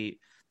great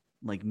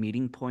like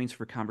meeting points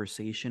for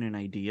conversation and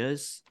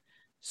ideas.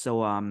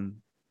 So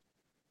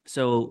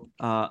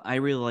I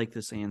really like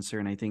this answer,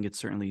 and I think it's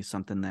certainly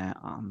something that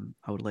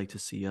I would like to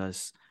see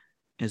us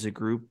as a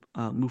group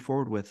move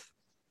forward with.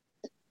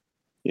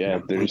 Yeah,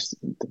 there's,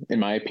 in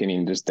my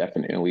opinion, there's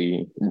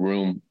definitely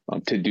room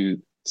to do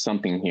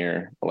something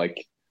here.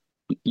 Like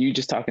you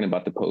just talking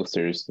about the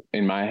posters,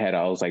 in my head,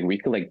 I was like, we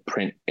could like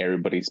print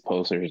everybody's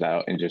posters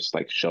out and just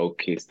like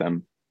showcase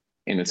them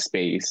in a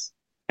space,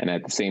 and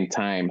at the same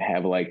time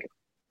have like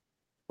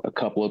a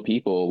couple of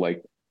people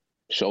like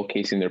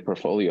showcasing their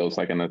portfolios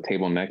like on a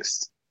table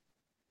next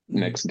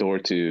door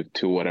to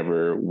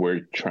whatever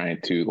we're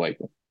trying to like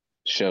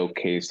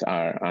showcase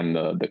on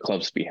the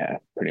club's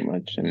behalf, pretty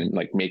much, and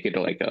like make it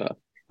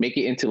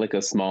into like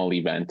a small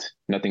event,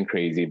 nothing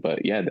crazy,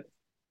 but yeah,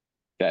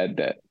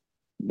 that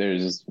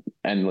there's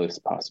endless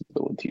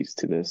possibilities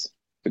to this.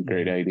 It's a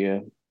great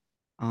idea.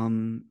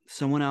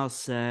 Someone else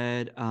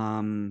said,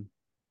 I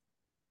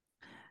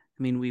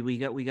mean, we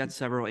got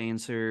several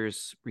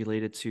answers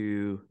related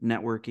to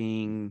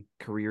networking,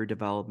 career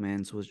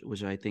developments,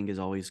 which I think is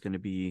always going to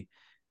be,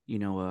 you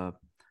know,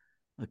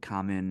 a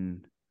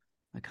common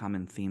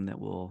theme that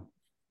will,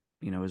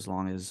 you know, as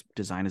long as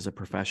design is a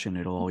profession,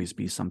 it'll always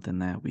be something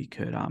that we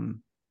could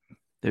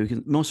that we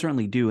can most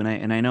certainly do.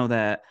 And I know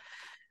that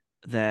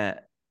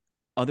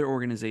other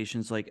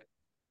organizations like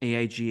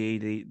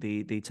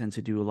AIGA, they tend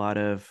to do a lot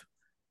of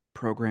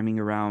programming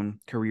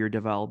around career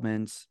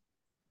developments.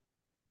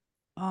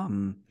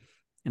 And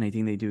I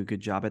think they do a good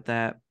job at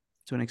that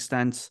to an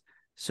extent.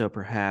 So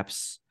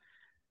perhaps,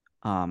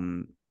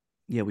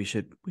 yeah, we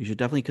should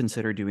definitely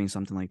consider doing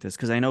something like this.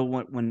 Cause I know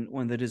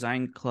when the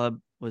design club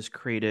was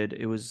created,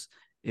 it was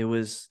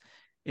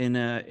in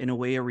a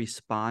way, a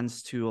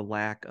response to a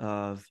lack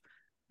of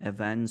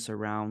events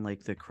around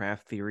like the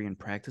craft theory and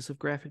practice of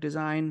graphic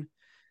design.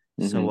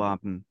 Mm-hmm. So,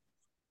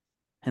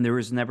 and there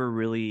was never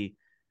really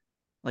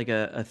like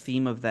a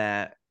theme of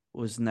that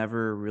was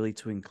never really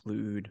to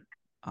include,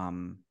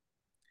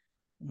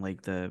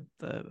 like the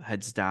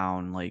heads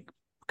down, like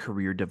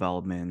career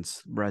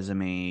developments,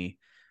 resume,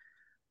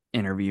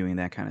 interviewing,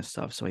 that kind of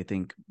stuff. So I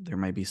think there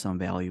might be some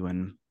value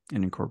in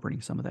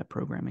incorporating some of that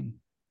programming.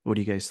 What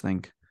do you guys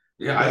think?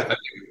 Yeah, I think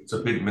it's a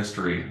big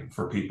mystery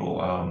for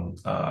people,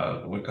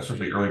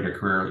 especially early in your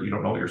career. You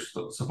don't know what you're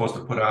supposed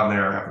to put on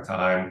there half the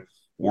time,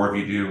 or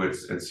if you do,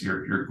 it's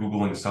you're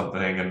Googling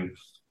something and,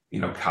 you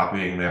know,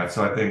 copying that.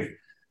 So I think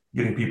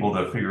getting people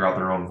to figure out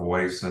their own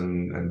voice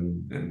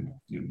and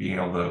being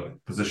able to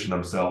position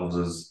themselves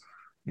as,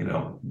 you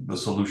know, the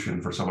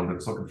solution for someone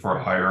that's looking for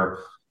a hire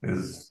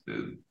is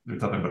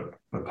there's nothing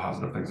but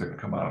positive things that can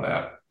come out of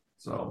that.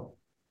 So,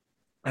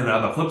 and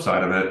on the flip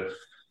side of it,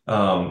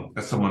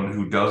 as someone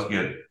who does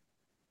get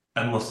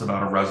endless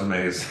amount of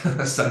resumes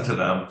sent to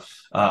them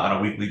on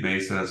a weekly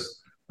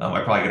basis,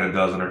 I probably get a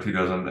dozen or 2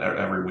 dozen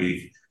every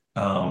week.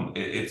 They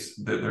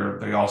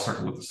all start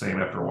to look the same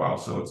after a while.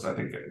 So I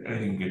think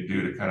anything you can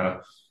do to kind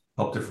of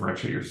help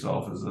differentiate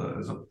yourself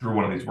through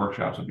one of these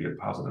workshops would be a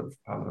positive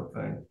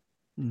thing.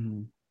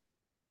 Mm-hmm.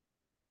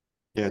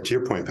 Yeah, to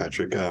your point,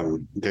 Patrick,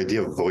 the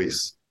idea of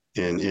voice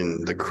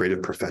in the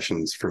creative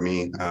professions, for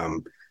me,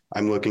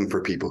 I'm looking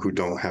for people who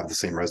don't have the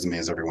same resume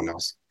as everyone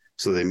else.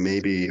 So they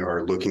maybe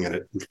are looking at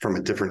it from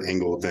a different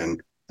angle than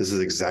this is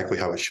exactly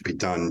how it should be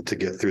done to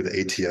get through the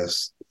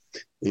ATS,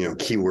 you know,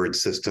 keyword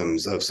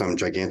systems of some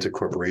gigantic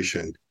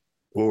corporation,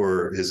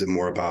 or is it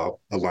more about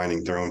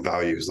aligning their own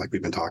values, like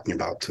we've been talking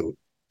about, to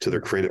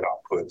their creative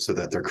output, so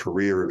that their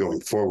career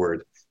going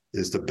forward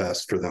is the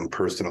best for them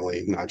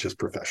personally, not just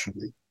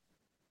professionally.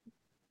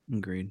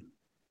 Agreed.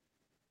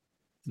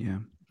 Yeah,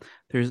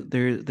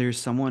 there's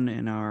someone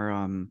in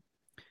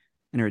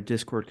our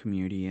Discord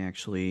community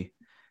actually,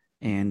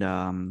 and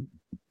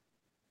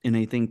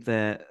I think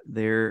that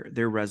their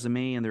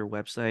resume and their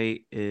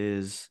website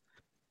is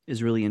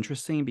really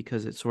interesting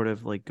because it sort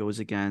of like goes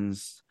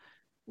against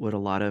what a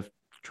lot of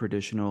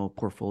traditional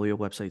portfolio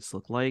websites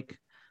look like.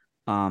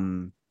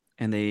 And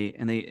they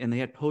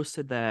had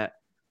posted that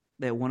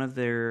one of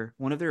their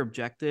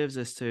objectives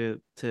is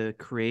to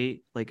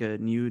create like a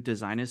new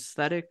design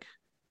aesthetic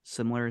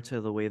similar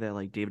to the way that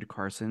like David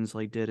Carson's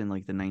like did in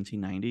like the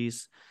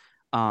 1990s.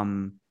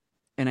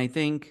 And I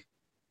think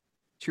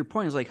to your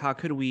point is like, how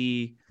could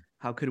we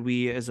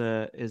as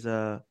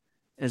an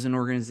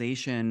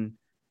organization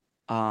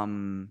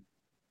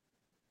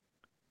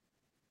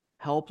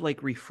help like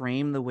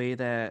reframe the way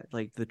that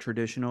like the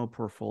traditional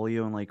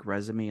portfolio and like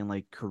resume and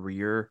like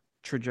career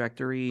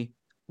trajectory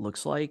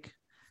looks like.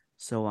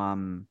 So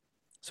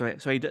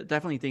I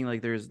definitely think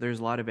like there's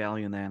a lot of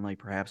value in that, and like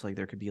perhaps like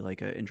there could be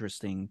like an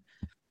interesting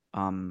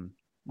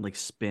like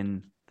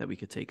spin that we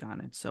could take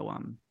on it. So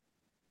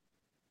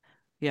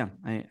yeah,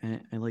 I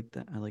like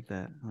that. I like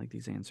that. I like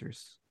these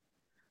answers.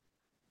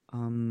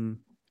 And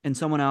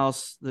someone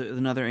else,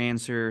 another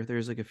answer,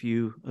 there's like a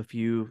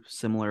few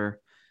similar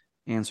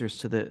answers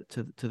to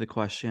the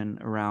question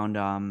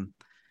around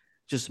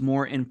just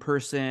more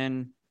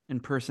in-person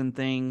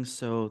things.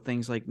 So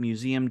things like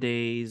museum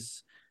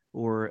days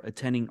or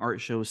attending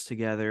art shows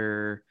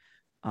together.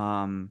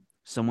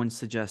 Someone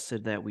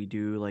suggested that we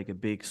do like a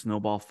big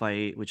snowball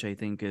fight, which I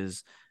think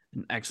is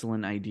an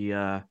excellent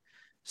idea.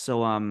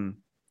 So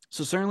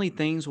certainly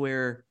things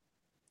where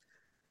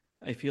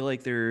I feel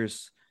like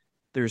there's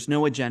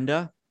no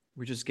agenda.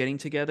 We're just getting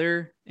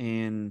together,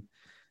 and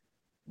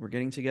we're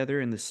getting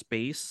together in the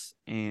space,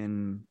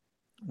 and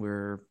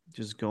we're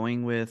just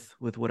going with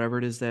whatever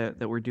it is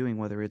that we're doing,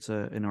 whether it's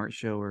an art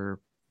show or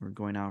we're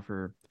going out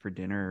for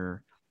dinner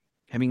or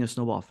having a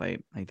snowball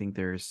fight. I think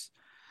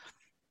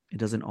it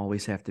doesn't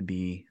always have to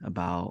be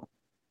about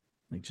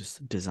like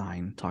just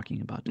design, talking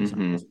about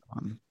design.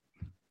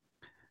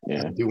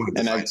 Yeah.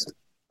 And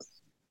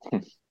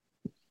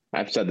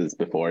I've said this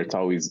before. It's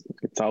always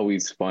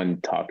fun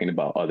talking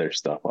about other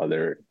stuff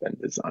other than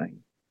design.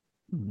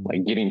 Mm-hmm.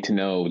 Like getting to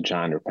know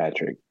John or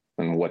Patrick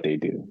and what they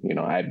do. You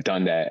know, I've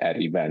done that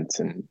at events,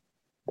 and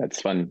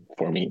that's fun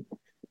for me.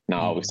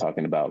 Not always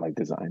talking about like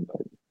design,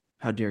 but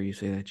how dare you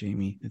say that,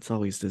 Jamie? It's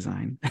always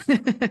design.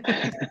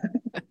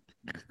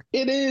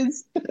 It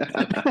is.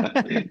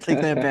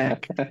 Take that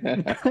back.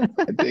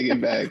 Take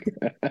it back.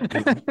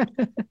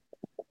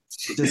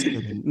 Just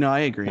kidding. No, I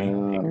agree.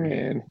 Oh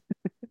man.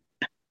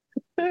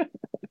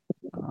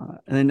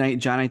 And then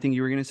John, I think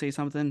you were going to say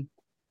something.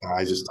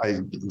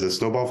 The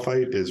snowball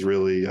fight is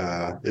really,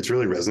 it's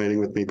really resonating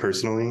with me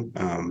personally,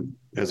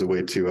 as a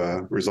way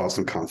to resolve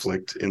some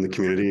conflict in the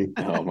community.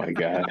 Oh my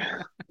God.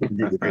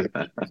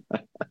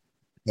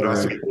 But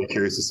also really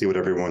curious to see what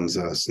everyone's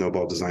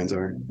snowball designs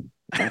are.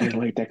 I didn't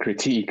like that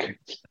critique.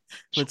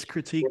 Let's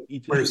critique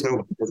each other.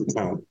 Snowball doesn't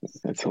count.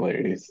 That's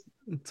hilarious.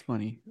 It's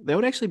funny. That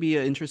would actually be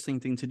an interesting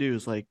thing to do,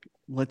 is like,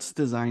 let's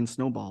design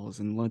snowballs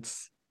and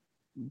let's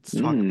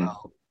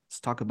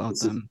talk about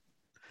them.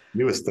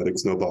 New aesthetic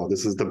snowball.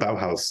 This is the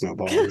Bauhaus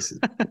snowball.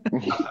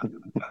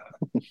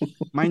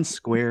 Mine's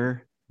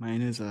square.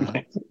 Mine is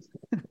a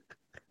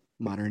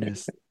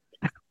modernist.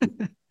 I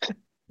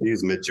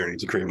use Midjourney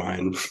to create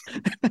mine.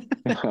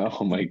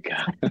 Oh my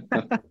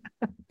God.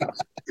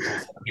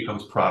 It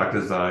becomes product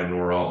design, and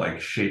we're all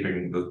like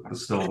shaping the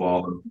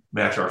snowball to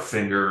match our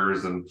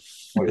fingers, and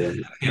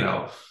you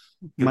know.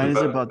 Mine is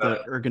about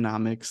the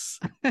ergonomics.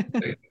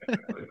 Exactly.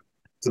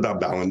 It's about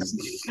balance.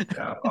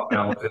 Yeah, about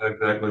balance,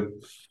 exactly.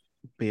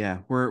 But yeah,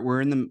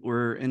 we're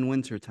in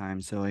winter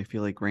time, so I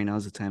feel like right now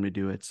is the time to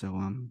do it.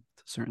 So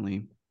certainly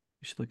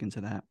we should look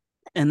into that.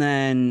 And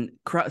then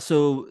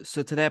so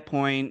to that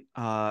point,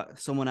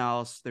 someone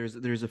else,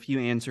 there's a few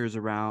answers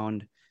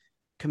around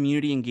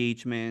community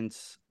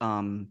engagements.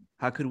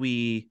 How could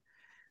we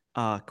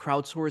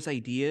crowdsource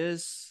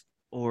ideas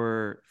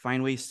or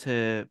find ways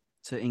to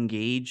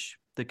engage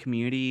the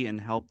community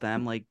and help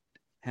them like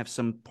have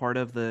some part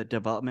of the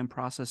development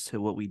process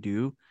to what we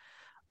do.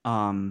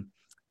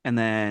 And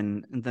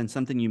then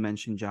something you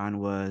mentioned, John,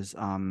 was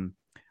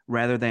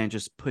rather than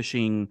just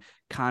pushing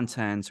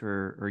content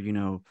or you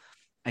know,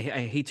 I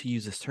hate to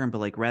use this term, but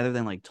like rather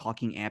than like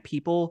talking at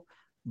people,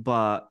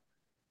 but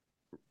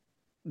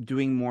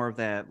doing more of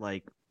that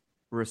like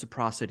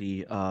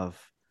reciprocity of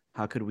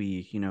how could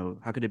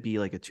it be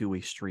like a two-way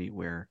street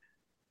where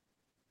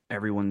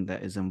everyone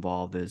that is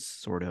involved is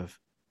sort of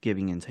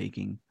giving and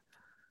taking.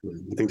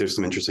 I think there's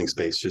some interesting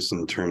space just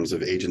in terms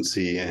of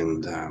agency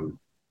and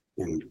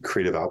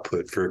creative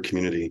output for a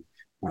community,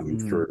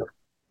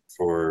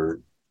 for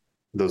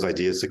those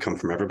ideas to come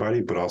from everybody,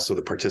 but also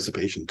the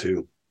participation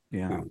too.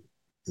 Yeah.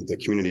 The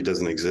community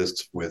doesn't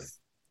exist with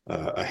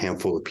a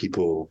handful of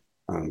people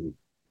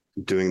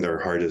doing their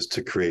hardest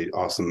to create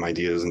awesome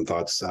ideas and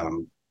thoughts.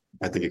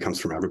 I think it comes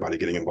from everybody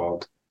getting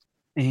involved.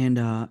 And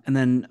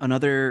then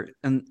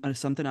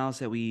something else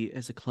that we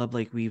as a club,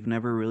 like we've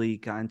never really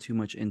gotten too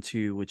much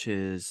into, which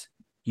is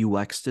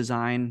UX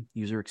design,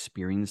 user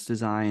experience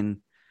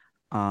design.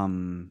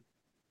 But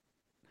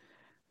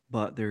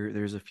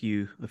there's a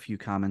few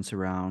comments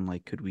around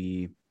like, could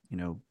we,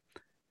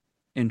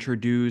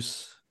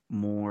 introduce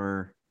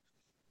more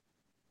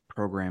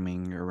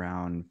programming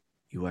around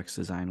UX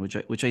design,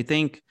 which I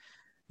think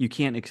you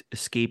can't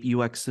escape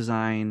UX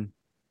design.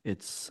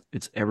 It's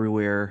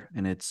everywhere,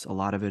 and a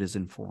lot of it is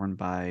informed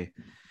by,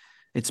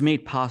 it's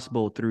made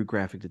possible through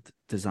graphic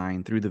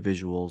design, through the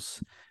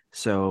visuals.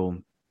 So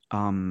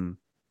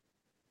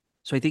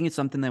I think it's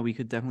something that we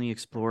could definitely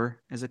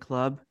explore as a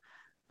club.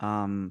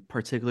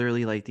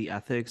 particularly like the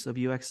ethics of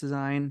UX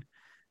design.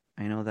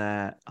 I know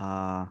that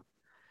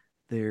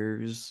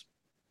there's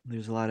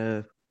a lot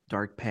of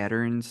dark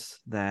patterns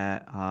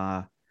that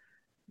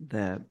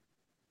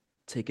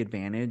take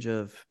advantage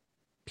of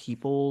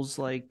people's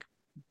like,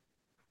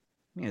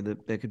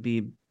 that could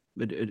be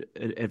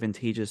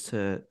advantageous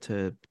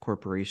to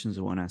corporations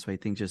and whatnot. So I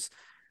think just,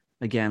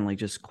 again, like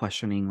just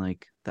questioning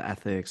like the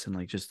ethics and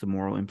like just the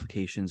moral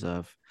implications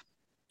of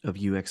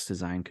UX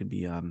design could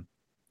be a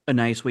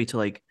nice way to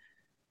like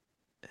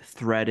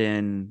thread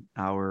in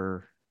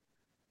our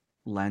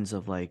lens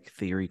of like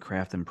theory,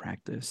 craft, and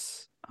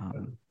practice.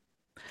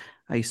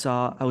 I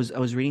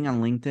was reading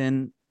on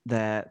LinkedIn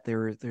that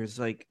there's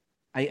like,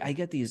 I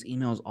get these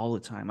emails all the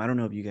time. I don't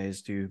know if you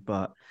guys do,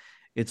 but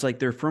it's like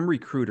they're from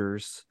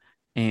recruiters,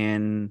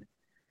 and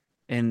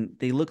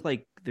they look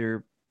like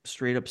they're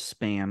straight up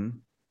spam.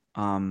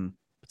 But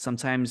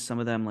sometimes some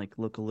of them like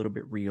look a little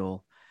bit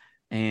real.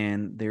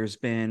 And there's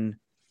been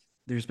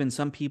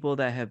some people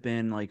that have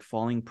been like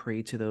falling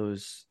prey to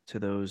those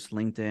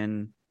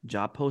LinkedIn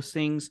job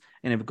postings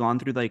and have gone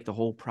through like the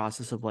whole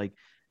process of like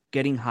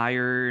getting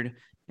hired,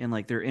 and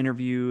like they're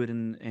interviewed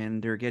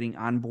and they're getting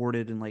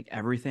onboarded and like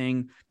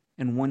everything.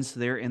 And once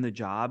they're in the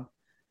job,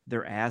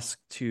 they're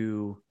asked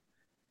to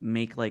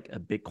make like a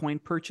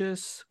Bitcoin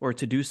purchase or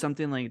to do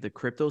something like the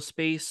crypto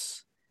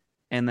space.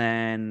 And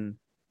then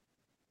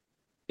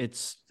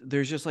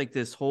there's just like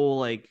this whole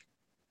like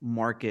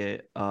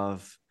market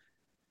of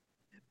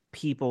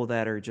people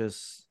that are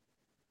just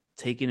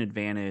taking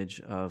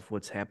advantage of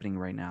what's happening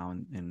right now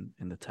in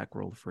the tech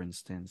world, for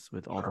instance,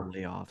 with all the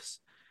layoffs.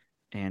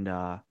 And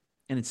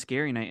it's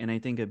scary. And I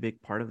think a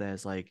big part of that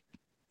is like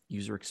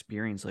user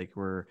experience, like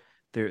where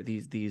there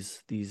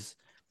these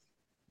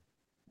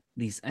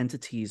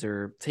entities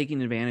are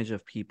taking advantage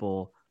of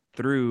people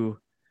through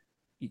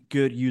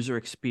good user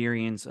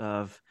experience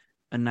of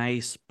a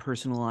nice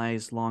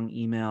personalized long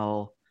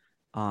email,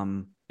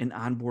 an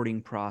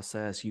onboarding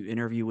process. You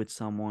interview with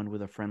someone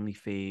with a friendly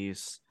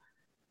face,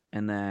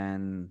 and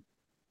then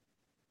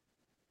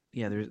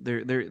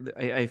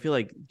I feel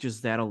like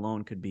just that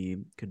alone could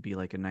be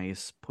like a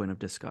nice point of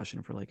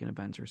discussion for like an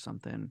event or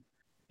something.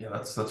 Yeah,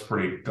 that's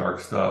pretty dark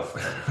stuff.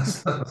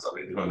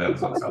 Somebody doing that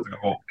sounds like a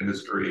whole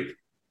industry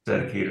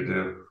dedicated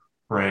to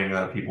preying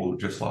on people who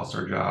just lost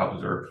their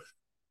jobs or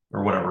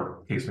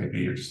whatever case may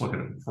be. You're just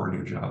looking for a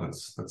new job.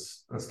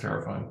 That's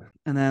terrifying.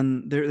 And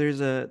then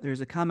there's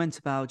a comment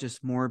about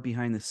just more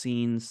behind the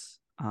scenes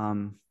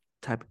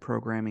type of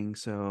programming.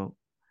 So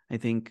I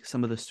think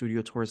some of the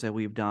studio tours that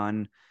we've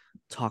done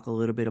talk a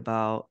little bit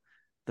about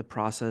the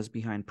process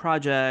behind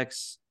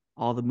projects,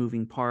 all the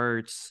moving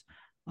parts.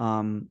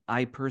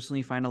 I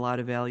personally find a lot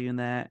of value in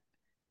that,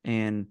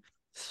 and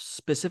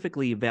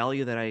specifically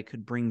value that I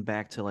could bring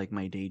back to like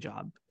my day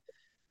job.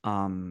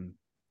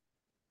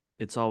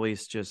 It's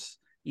always just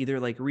either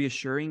like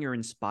reassuring or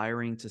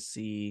inspiring to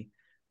see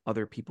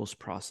other people's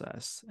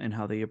process and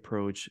how they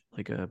approach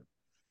like a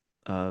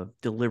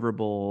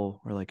deliverable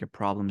or like a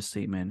problem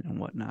statement and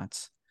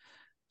whatnots.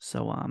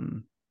 So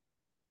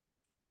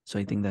so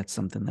I think that's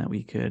something that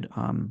we could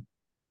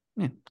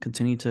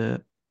continue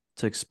to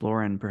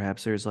explore, and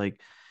perhaps there's like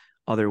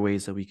other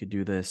ways that we could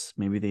do this.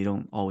 Maybe they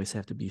don't always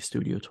have to be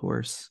studio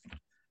tours.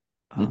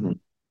 Mm-hmm.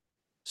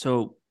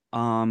 So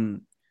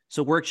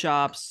so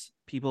workshops,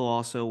 people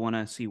also want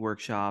to see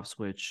workshops,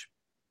 which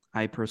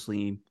I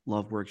personally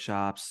love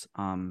workshops.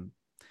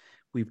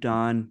 We've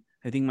done,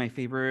 I think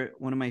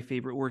one of my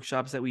favorite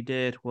workshops that we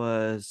did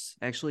was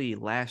actually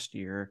last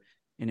year,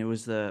 and it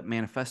was the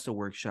manifesto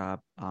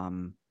workshop,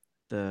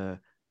 the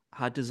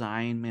Hot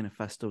Design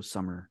Manifesto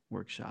Summer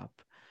Workshop.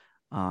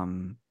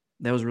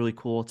 That was really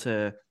cool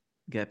to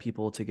get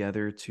people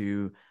together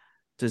to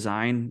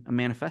design a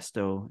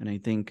manifesto. And I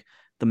think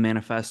the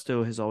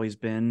manifesto has always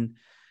been,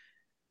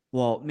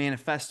 well,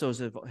 manifestos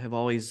have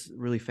always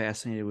really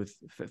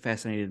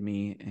fascinated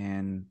me,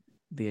 and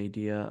the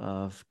idea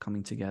of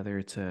coming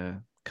together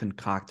to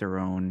concoct our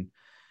own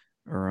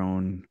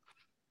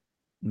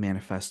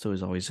manifesto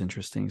is always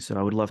interesting. So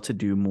I would love to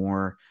do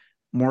more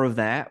of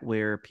that,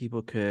 where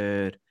people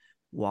could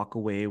walk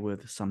away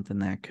with something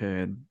that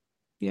could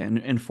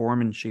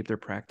inform and shape their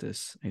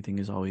practice. I think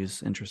is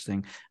always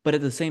interesting. But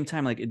at the same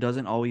time, like it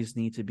doesn't always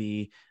need to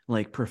be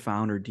like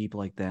profound or deep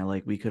like that.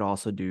 Like we could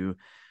also do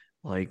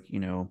like,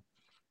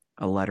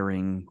 a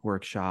lettering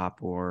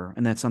workshop,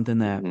 and that's something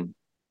that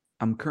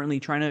I'm currently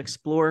trying to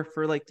explore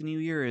for like the new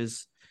year.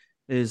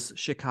 Is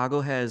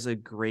Chicago has a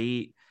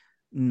great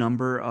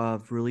number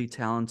of really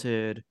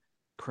talented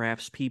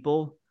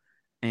craftspeople,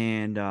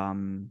 and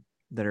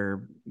that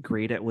are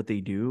great at what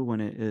they do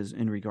when it is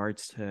in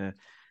regards to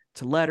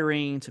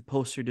lettering, to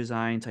poster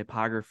design,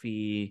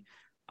 typography,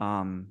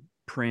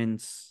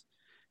 prints,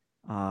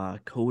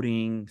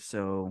 coding.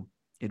 So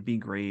it'd be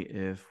great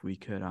if we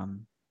could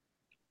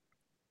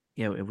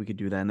if we could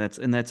do that.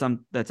 And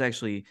that's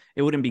actually,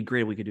 it wouldn't be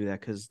great if we could do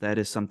that, because that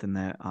is something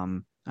that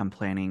I'm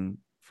planning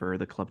for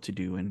the club to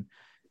do in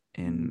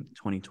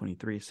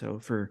 2023. So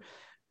for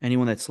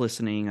anyone that's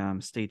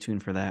listening, stay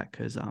tuned for that,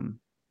 because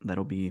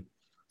that'll be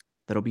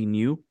that'll be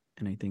new,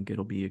 and I think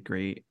it'll be a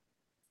great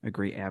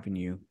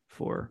avenue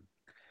for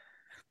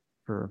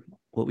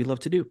what we love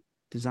to do,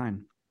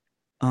 design.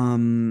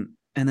 And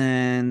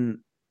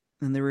then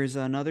there was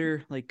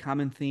another like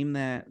common theme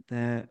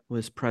that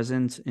was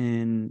present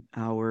in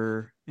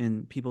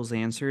people's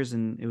answers,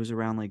 and it was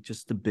around like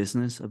just the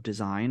business of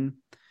design.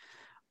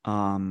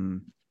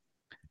 And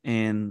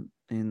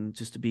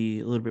just to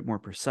be a little bit more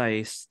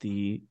precise,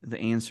 the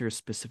answer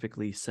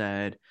specifically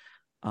said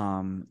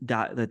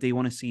that they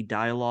want to see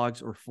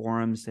dialogues or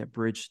forums that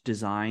bridge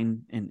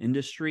design and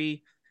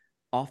industry.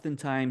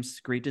 Oftentimes,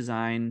 great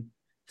design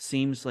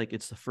seems like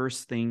it's the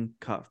first thing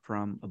cut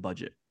from a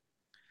budget.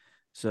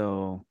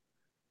 So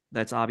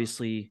that's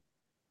obviously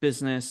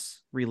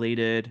business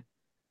related,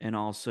 and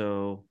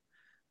also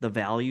the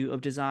value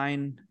of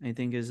design, I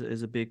think,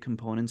 is a big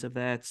component of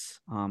that.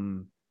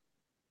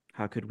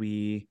 How could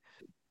we,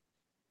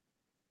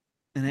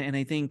 and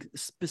I think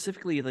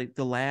specifically like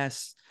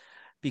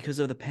because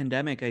of the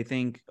pandemic, I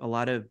think a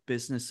lot of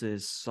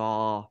businesses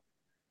saw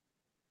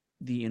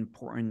the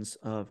importance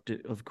of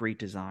great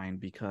design,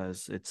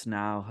 because it's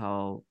now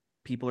how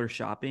people are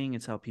shopping.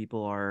 It's how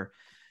people are,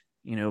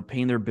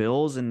 paying their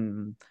bills,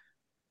 and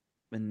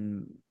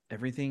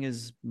everything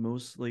is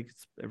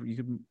you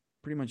could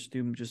pretty much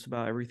do just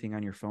about everything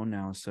on your phone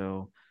now.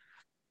 So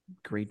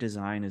great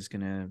design is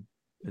gonna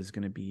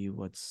be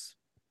what's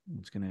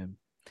gonna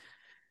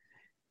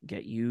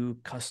get you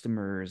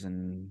customers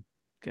and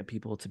get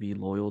people to be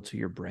loyal to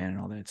your brand and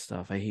all that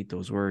stuff. I hate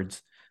those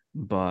words,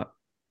 but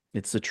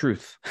it's the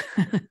truth.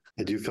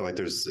 I do feel like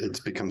it's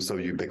become so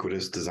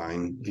ubiquitous,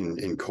 design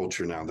in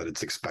culture now, that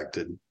it's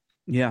expected.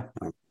 Yeah.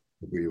 Who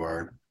you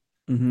are.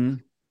 Mm-hmm.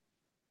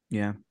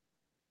 Yeah.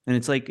 And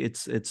it's like,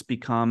 it's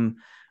become,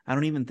 I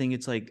don't even think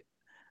it's like,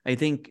 I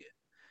think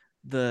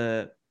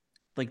the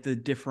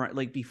different,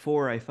 like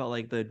before I felt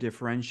like the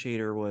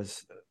differentiator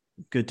was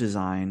good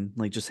design,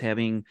 like just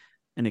having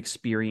an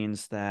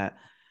experience that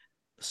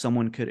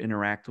someone could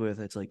interact with.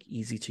 It's like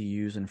easy to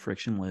use and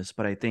frictionless.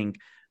 But I think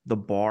the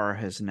bar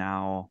has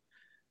now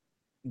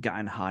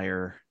gotten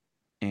higher,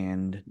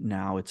 and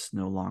now it's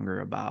no longer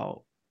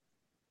about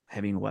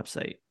having a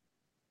website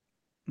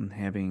and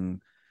having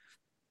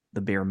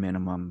the bare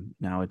minimum.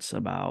 Now it's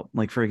about,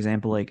 like, for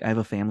example, like I have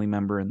a family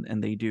member,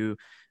 and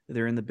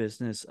they're in the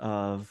business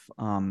of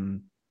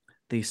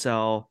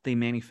they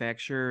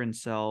manufacture and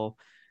sell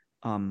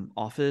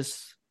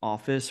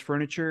office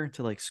furniture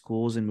to like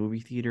schools and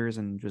movie theaters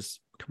and just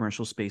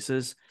commercial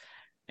spaces,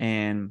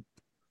 and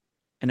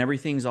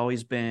everything's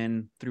always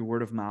been through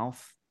word of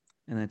mouth,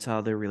 and that's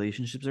how their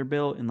relationships are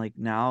built. And like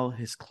now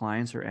his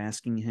clients are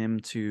asking him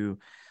to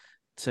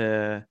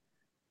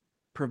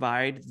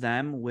provide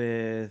them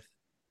with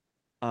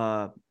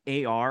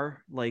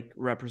AR like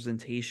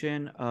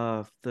representation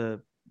of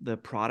the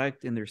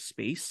product in their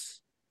space.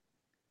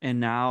 And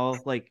now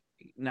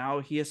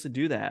he has to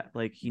do that.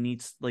 Like he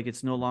needs, like,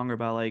 it's no longer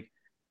about like,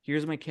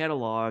 here's my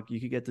catalog,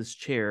 you could get this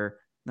chair.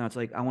 Now it's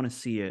like, I want to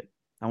see it.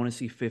 I want to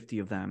see 50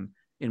 of them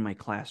in my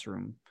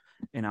classroom,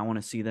 and I want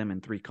to see them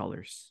in 3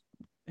 colors,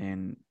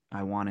 and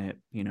I want it,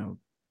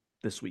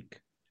 this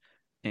week.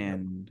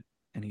 And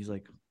he's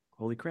like,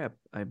 holy crap,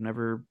 I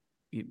never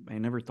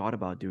thought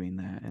about doing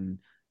that. And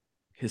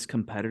his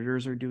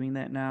competitors are doing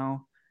that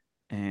now.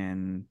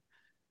 And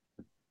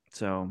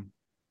so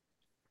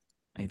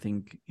I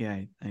think,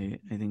 I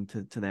think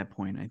to that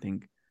point, I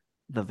think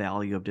the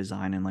value of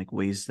design and like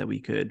ways that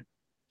we could,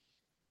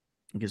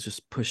 I guess,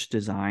 just push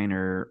design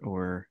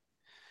or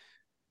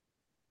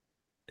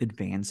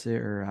advance it,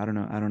 or I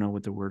don't know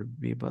what the word would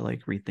be, but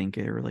like rethink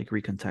it or like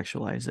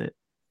recontextualize it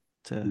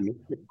to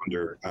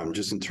wonder,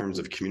 just in terms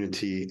of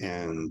community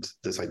and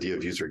this idea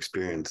of user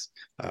experience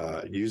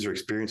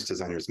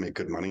designers make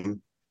good money.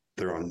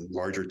 They're on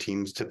larger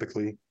teams,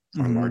 typically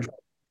on large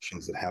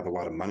organizations that have a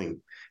lot of money.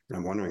 And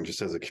I'm wondering,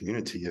 just as a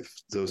community, if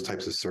those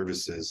types of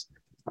services,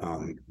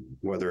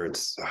 whether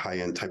it's a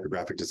high-end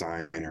typographic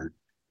design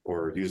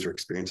or user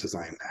experience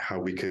design, how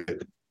we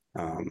could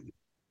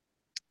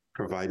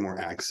provide more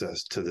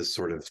access to this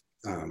sort of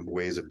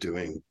ways of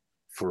doing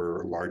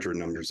for larger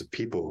numbers of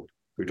people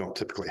who don't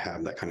typically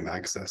have that kind of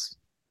access.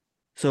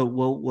 So,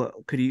 well,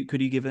 what could you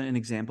give an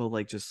example of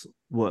like just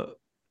what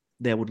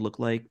that would look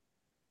like?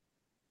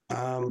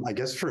 I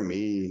guess for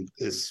me,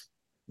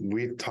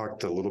 we've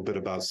talked a little bit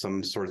about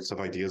some sorts of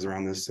ideas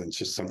around this, and it's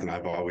just something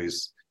I've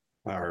always,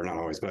 or not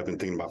always, but I've been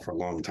thinking about for a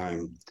long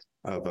time,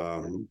 of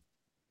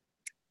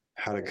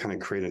how to kind of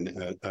create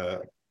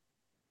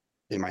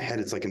in my head,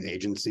 it's like an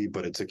agency,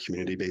 but it's a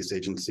community-based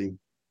agency.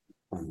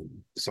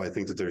 So I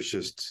think that there's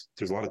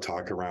a lot of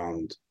talk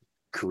around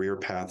career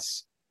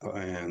paths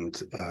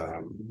and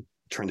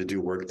trying to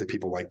do work that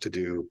people like to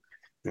do.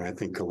 And I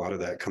think a lot of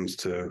that comes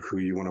to who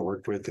you want to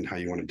work with and how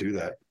you want to do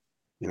that.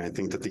 And I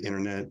think that the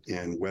internet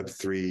and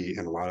Web3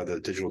 and a lot of the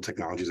digital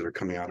technologies that are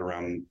coming out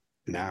around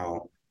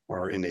now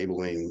are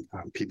enabling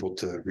people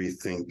to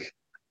rethink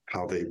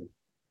how they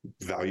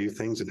value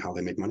things and how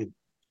they make money.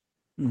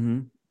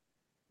 Mm-hmm.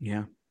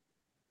 Yeah,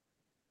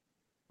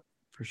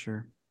 for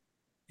sure.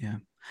 Yeah.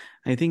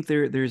 I think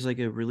there's like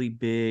a really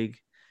big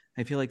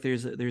I feel like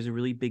there's a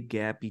really big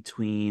gap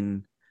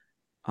between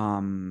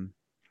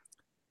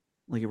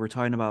like if we're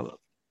talking about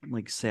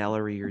like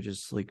salary or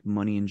just like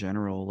money in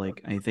general,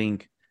 like I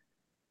think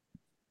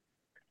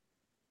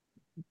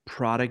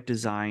product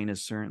design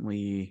is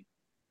certainly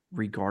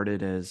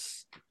regarded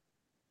as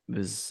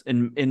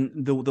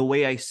in the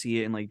way I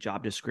see it in like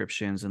job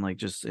descriptions and like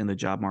just in the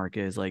job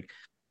market is like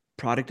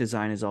product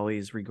design is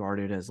always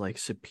regarded as like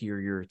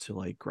superior to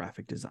like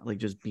graphic design, like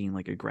just being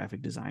like a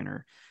graphic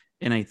designer.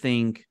 And I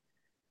think,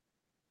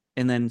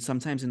 and then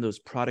sometimes in those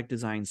product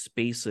design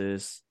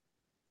spaces,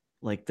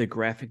 like the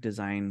graphic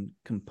design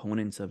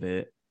components of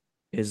it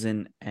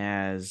isn't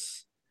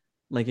as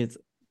like it's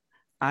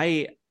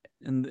I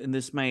and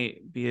this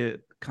might be a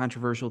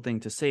controversial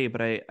thing to say,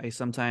 but I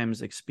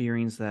sometimes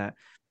experience that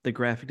the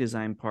graphic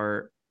design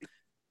part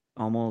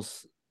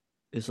almost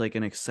is like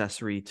an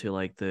accessory to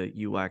like the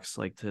UX,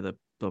 like to the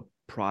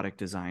product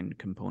design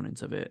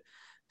components of it.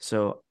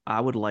 So I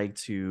would like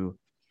to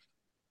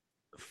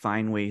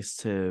find ways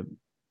to,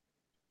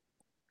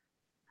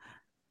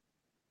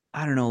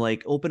 I don't know,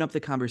 like open up the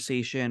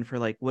conversation for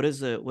like what is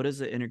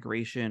the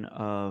integration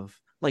of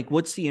like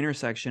what's the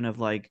intersection of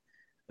like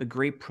a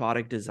great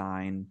product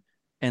design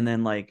and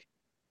then like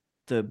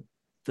the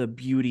the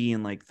beauty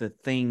and like the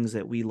things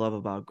that we love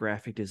about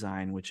graphic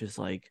design, which is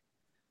like,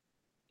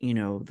 you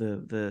know,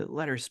 the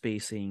letter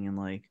spacing and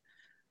like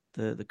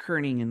the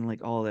kerning and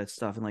like all that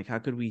stuff, and like how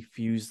could we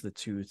fuse the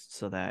two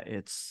so that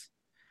it's,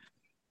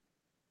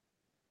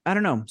 I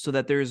don't know, so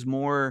that there's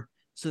more,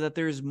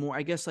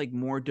 I guess, like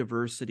more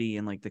diversity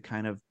in like the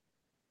kind of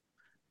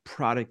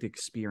product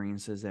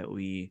experiences that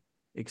we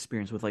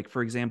experience with, like,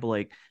 for example,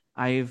 like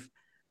I've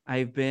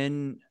I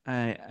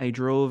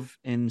drove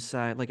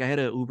inside, like I had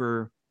a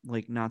Uber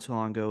like not too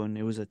long ago and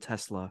it was a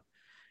Tesla,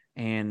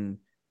 and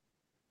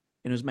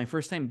it was my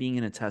first time being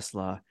in a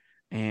Tesla,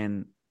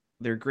 and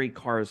they're great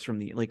cars from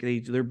the, like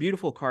they're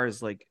beautiful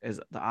cars, like as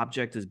the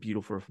object is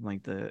beautiful from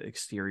like the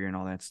exterior and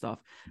all that stuff.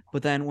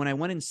 But then when I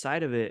went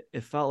inside of it,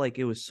 it felt like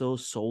it was so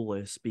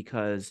soulless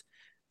because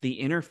the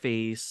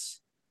interface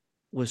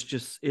was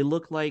just, it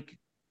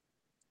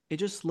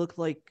just looked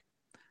like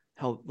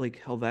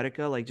like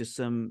Helvetica, like just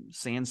some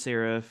sans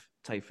serif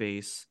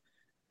typeface.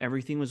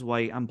 Everything was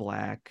white on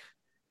black,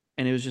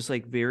 and it was just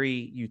like very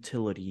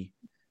utility.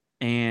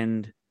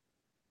 And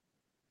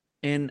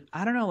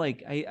I don't know,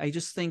 like I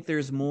just think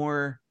there's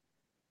more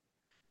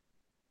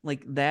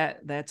like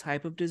that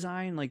type of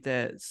design, like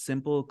that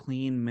simple,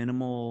 clean,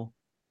 minimal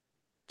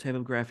type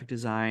of graphic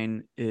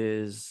design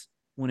is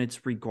when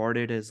it's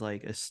regarded as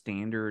like a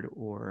standard,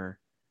 or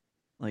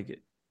like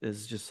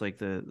is just like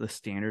the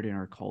standard in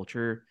our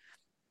culture.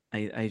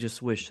 I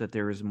just wish that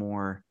there was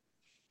more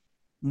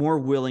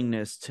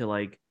willingness to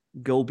like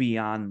go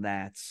beyond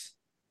that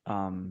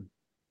um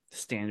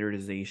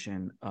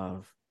standardization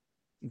of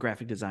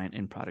graphic design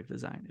and product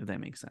design, if that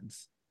makes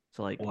sense.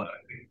 So like, Well,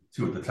 I think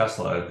too with the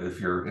Tesla, if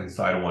you're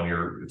inside one,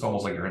 it's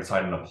almost like you're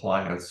inside an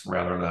appliance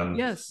rather than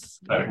yes,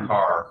 a yeah.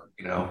 car,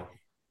 you know.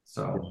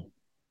 So,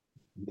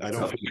 I don't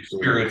so feel the like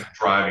experience of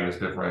driving is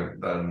different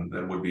than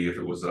it would be if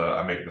it was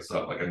I'm making this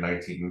up, like a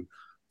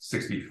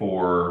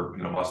 1964,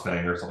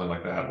 Mustang or something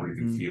like that, where you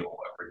can Mm, feel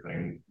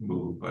everything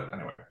move. But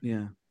anyway,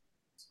 yeah,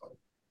 so,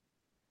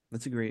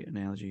 that's a great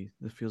analogy.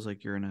 It feels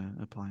like you're in an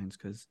appliance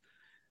because,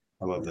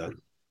 I love that.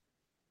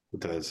 It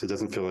does. It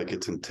doesn't feel like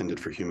it's intended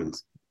for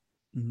humans.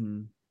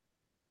 mm-hmm,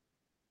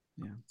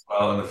 yeah.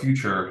 well, in the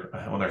future,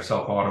 when they're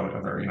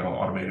self-automated, or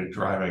automated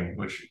driving,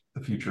 which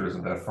the future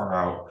isn't that far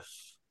out,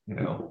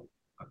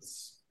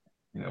 that's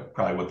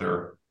probably what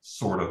they're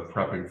sort of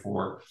prepping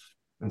for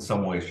in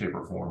some way, shape,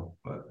 or form.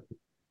 But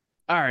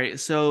All right,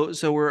 so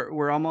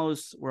we're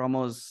almost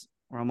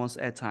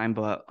at time,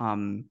 but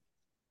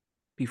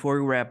before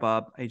we wrap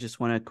up, I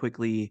just want to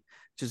quickly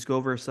just go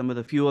over some of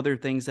the few other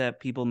things that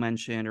people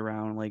mentioned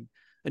around like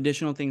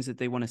additional things that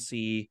they want to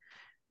see.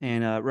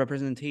 And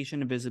representation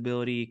and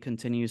visibility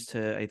continues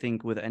to, I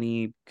think, with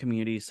any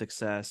community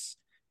success,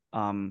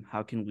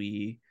 how can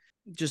we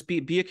just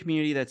be a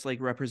community that's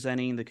like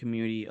representing the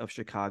community of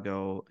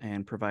Chicago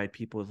and provide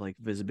people with like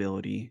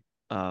visibility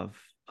of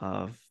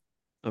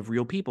of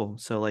real people.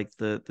 So like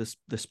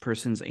this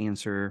person's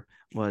answer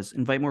was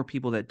invite more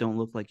people that don't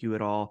look like you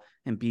at all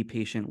and be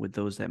patient with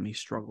those that may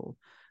struggle.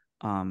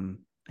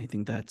 I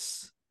think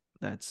that's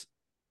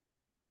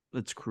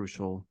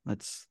crucial.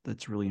 That's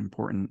really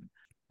important.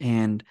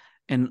 And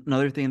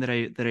another thing that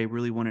I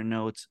really want to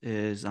note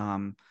is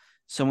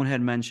someone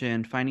had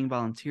mentioned finding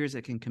volunteers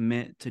that can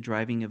commit to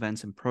driving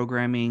events and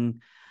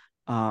programming.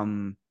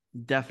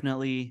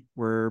 Definitely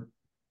we're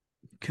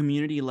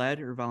community led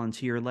or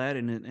volunteer led,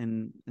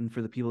 and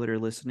for the people that are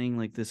listening,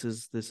 like this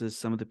is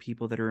some of the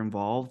people that are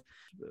involved.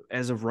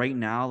 As of right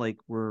now, like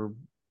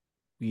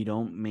we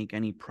don't make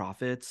any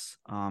profits.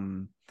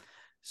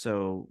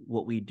 So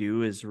what we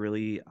do is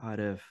really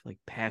out of like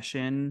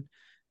passion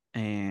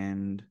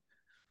and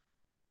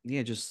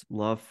yeah, just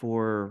love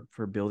for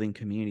building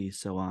community.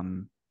 So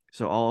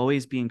I'll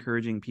always be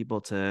encouraging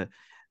people to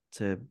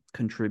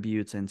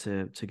contribute and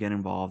to get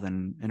involved,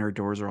 and our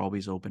doors are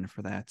always open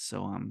for that.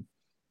 So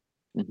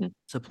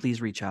So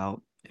please reach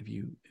out if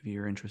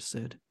you're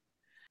interested.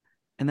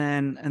 And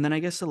then I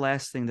guess the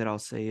last thing that I'll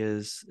say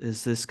is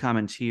this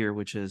comment here,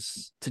 which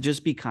is to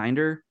just be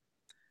kinder.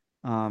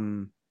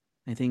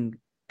 I think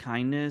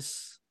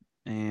kindness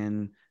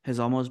has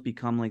almost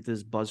become like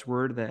this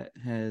buzzword that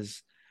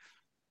has,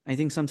 I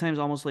think, sometimes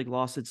almost like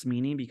lost its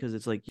meaning because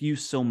it's like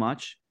used so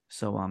much.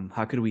 So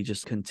how could we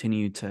just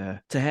continue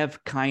to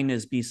have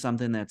kindness be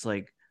something that's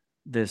like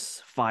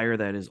this fire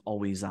that is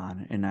always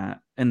on,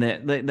 and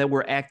that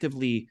we're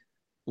actively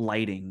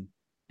lighting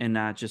and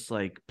not just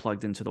like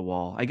plugged into the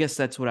wall. I guess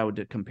that's what I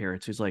would compare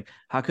it to. Is like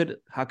how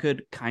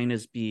could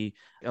kindness be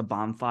a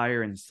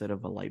bonfire instead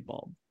of a light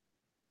bulb?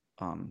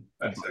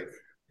 That's like,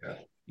 yeah.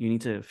 You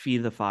need to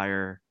feed the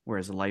fire,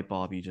 whereas a light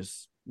bulb you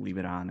just leave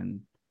it on,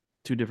 and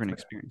two different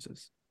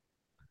experiences.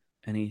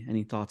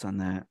 Any thoughts on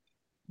that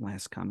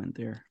last comment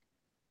there?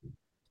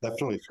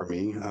 Definitely for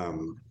me.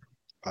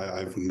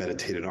 I've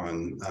meditated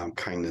on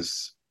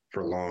kindness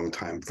for a long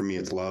time. For me,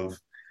 it's love.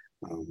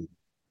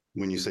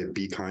 When you say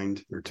be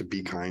kind or to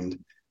be kind,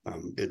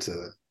 it's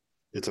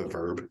a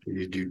verb.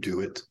 You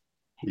do it.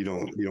 You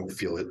don't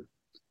feel it.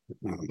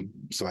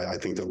 So I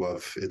think that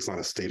love, it's not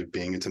a state of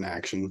being, it's an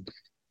action.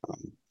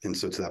 And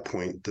so to that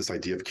point, this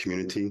idea of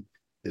community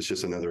is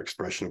just another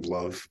expression of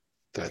love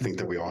that I think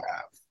that we all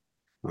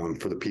have.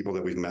 For the people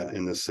that we've met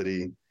in this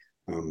city,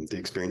 the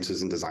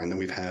experiences in design that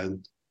we've had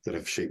that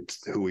have shaped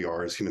who we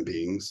are as human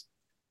beings.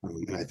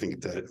 And I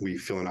think that we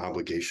feel an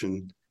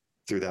obligation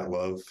through that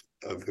love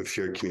of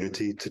shared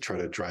community to try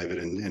to drive it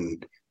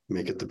and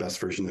make it the best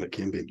version that it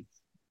can be.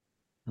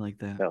 I like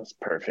that. That was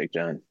perfect,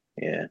 John.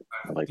 Yeah,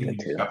 I like that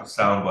too. Got the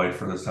soundbite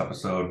for this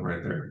episode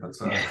right there. That's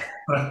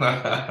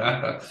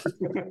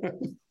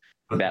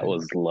that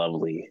was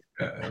lovely.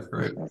 Yeah, that's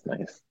great. That's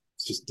nice.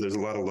 It's just there's a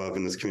lot of love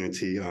in this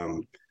community.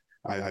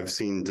 I've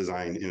seen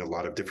design in a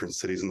lot of different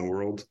cities in the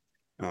world,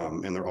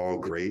 and they're all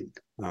great.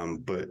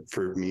 But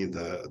for me,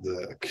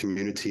 the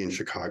community in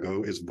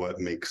Chicago is what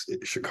makes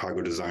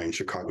Chicago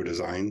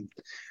design.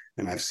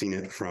 And I've seen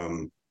it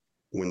from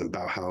when the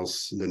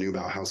new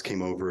Bauhaus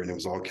came over, and it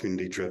was all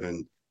community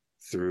driven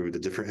through the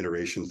different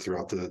iterations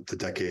throughout the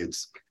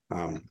decades.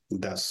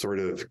 That sort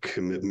of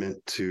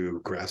commitment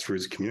to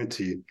grassroots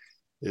community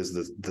is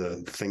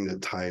the thing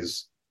that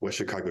ties what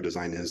Chicago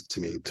design is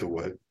to me to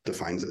what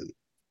defines it.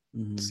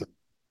 Mm-hmm. So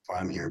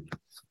I'm here.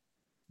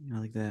 I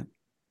like that.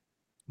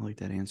 I like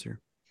that answer.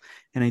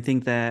 And I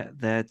think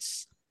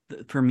that's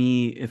for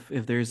me,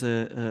 if there's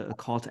a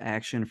call to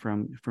action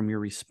from your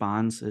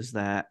response, is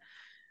that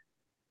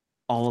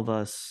all of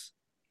us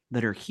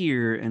that are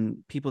here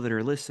and people that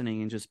are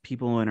listening and just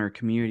people in our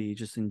community,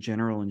 just in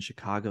general in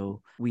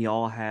Chicago, we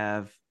all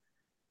have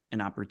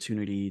an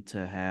opportunity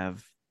to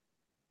have,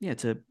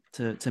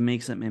 to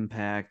make some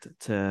impact,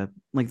 to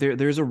like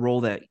there's a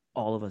role that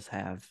all of us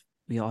have.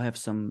 We all have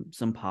some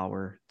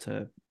power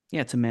to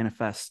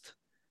manifest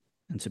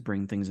and to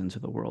bring things into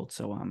the world.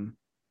 So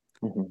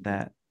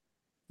that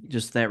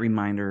just that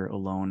reminder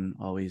alone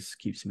always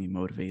keeps me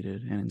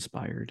motivated and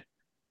inspired.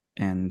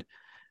 And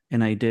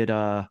I did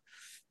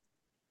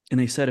and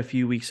I said a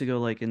few weeks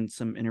ago, like in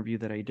some interview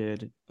that I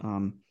did,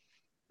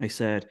 I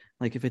said,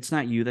 like, if it's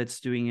not you that's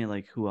doing it,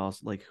 like who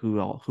else, like who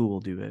will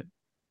do it?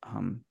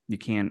 You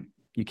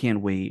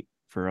can't wait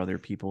for other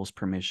people's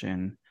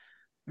permission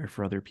or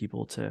for other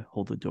people to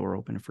hold the door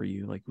open for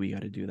you. Like we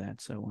got to do that.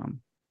 So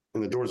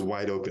and the door's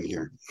wide open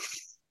here.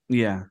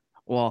 Yeah.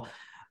 Well,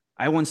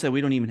 I once said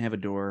we don't even have a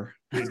door.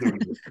 No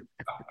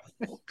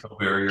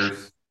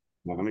barriers.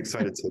 Well, I'm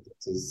excited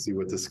to see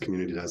what this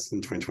community does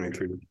in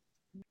 2023.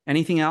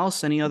 Anything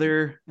else?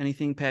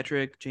 Anything,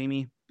 Patrick,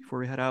 Jamie, before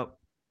we head out?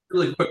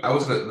 Really quick, I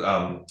was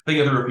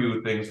thinking there were a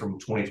few things from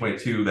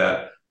 2022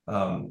 that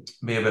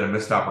may have been a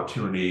missed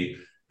opportunity.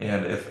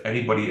 And if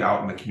anybody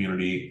out in the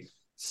community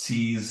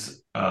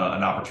sees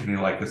an opportunity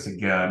like this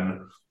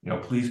again,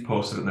 please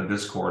post it in the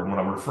Discord. And what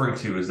I'm referring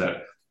to is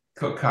that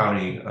Cook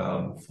County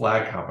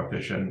flag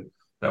competition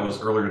that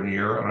was earlier in the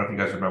year. I don't know if you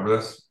guys remember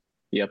this.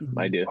 Yep,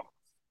 I do.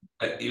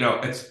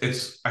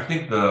 It's. I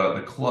think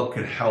the club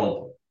could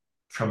help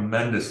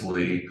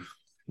tremendously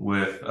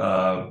with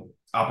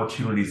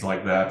opportunities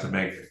like that to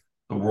make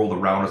the world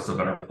around us a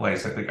better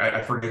place. I think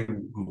I forget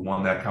who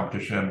won that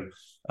competition.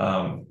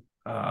 I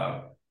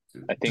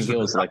think it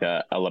was like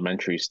a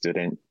elementary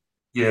student.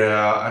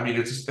 Yeah, I mean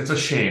it's a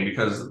shame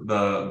because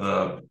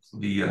the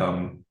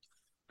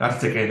not to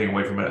take anything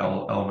away from an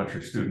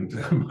elementary student,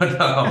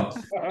 but I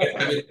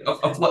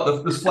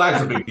mean, this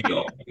flag's a big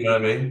deal. You know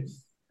what I mean?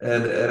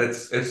 And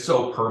it's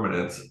so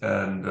permanent,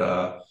 and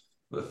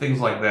things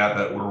like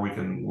that where we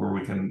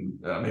can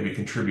maybe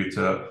contribute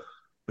to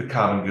the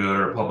common good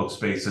or public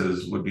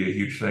spaces would be a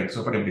huge thing.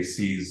 So if anybody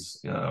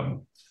sees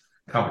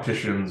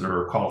competitions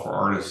or call for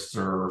artists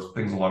or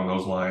things along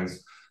those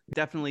lines,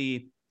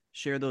 definitely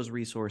share those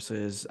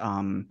resources.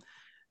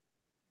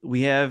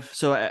 We have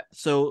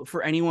so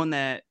for anyone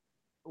that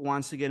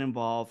wants to get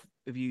involved,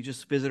 if you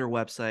just visit our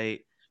website,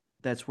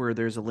 that's where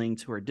there's a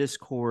link to our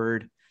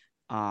Discord,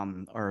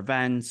 our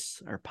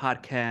events, our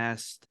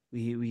podcast.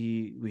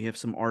 We have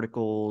some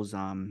articles.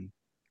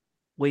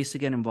 ways to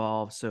get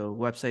involved. So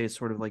website is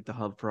sort of like the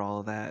hub for all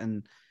of that.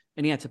 And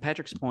yeah, to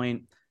Patrick's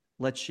point,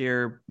 let's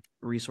share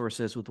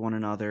resources with one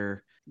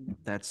another.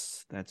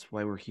 That's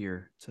why we're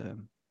here, to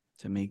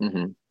make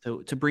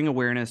to bring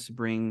awareness, to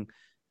bring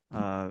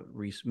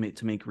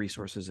to make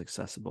resources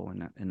accessible,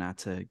 and not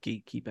to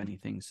gatekeep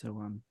anything.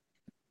 So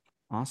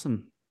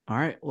awesome. All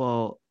right.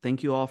 Well,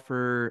 thank you all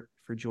for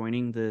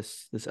joining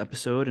this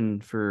episode,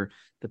 and for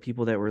the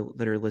people that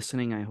are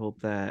listening. I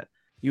hope that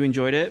you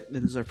enjoyed it.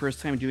 This is our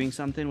first time doing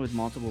something with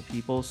multiple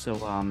people, so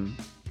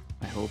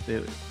I hope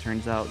it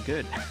turns out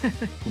good.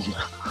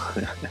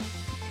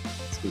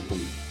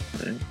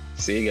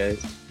 See you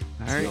guys.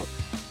 All right.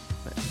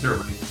 Sure.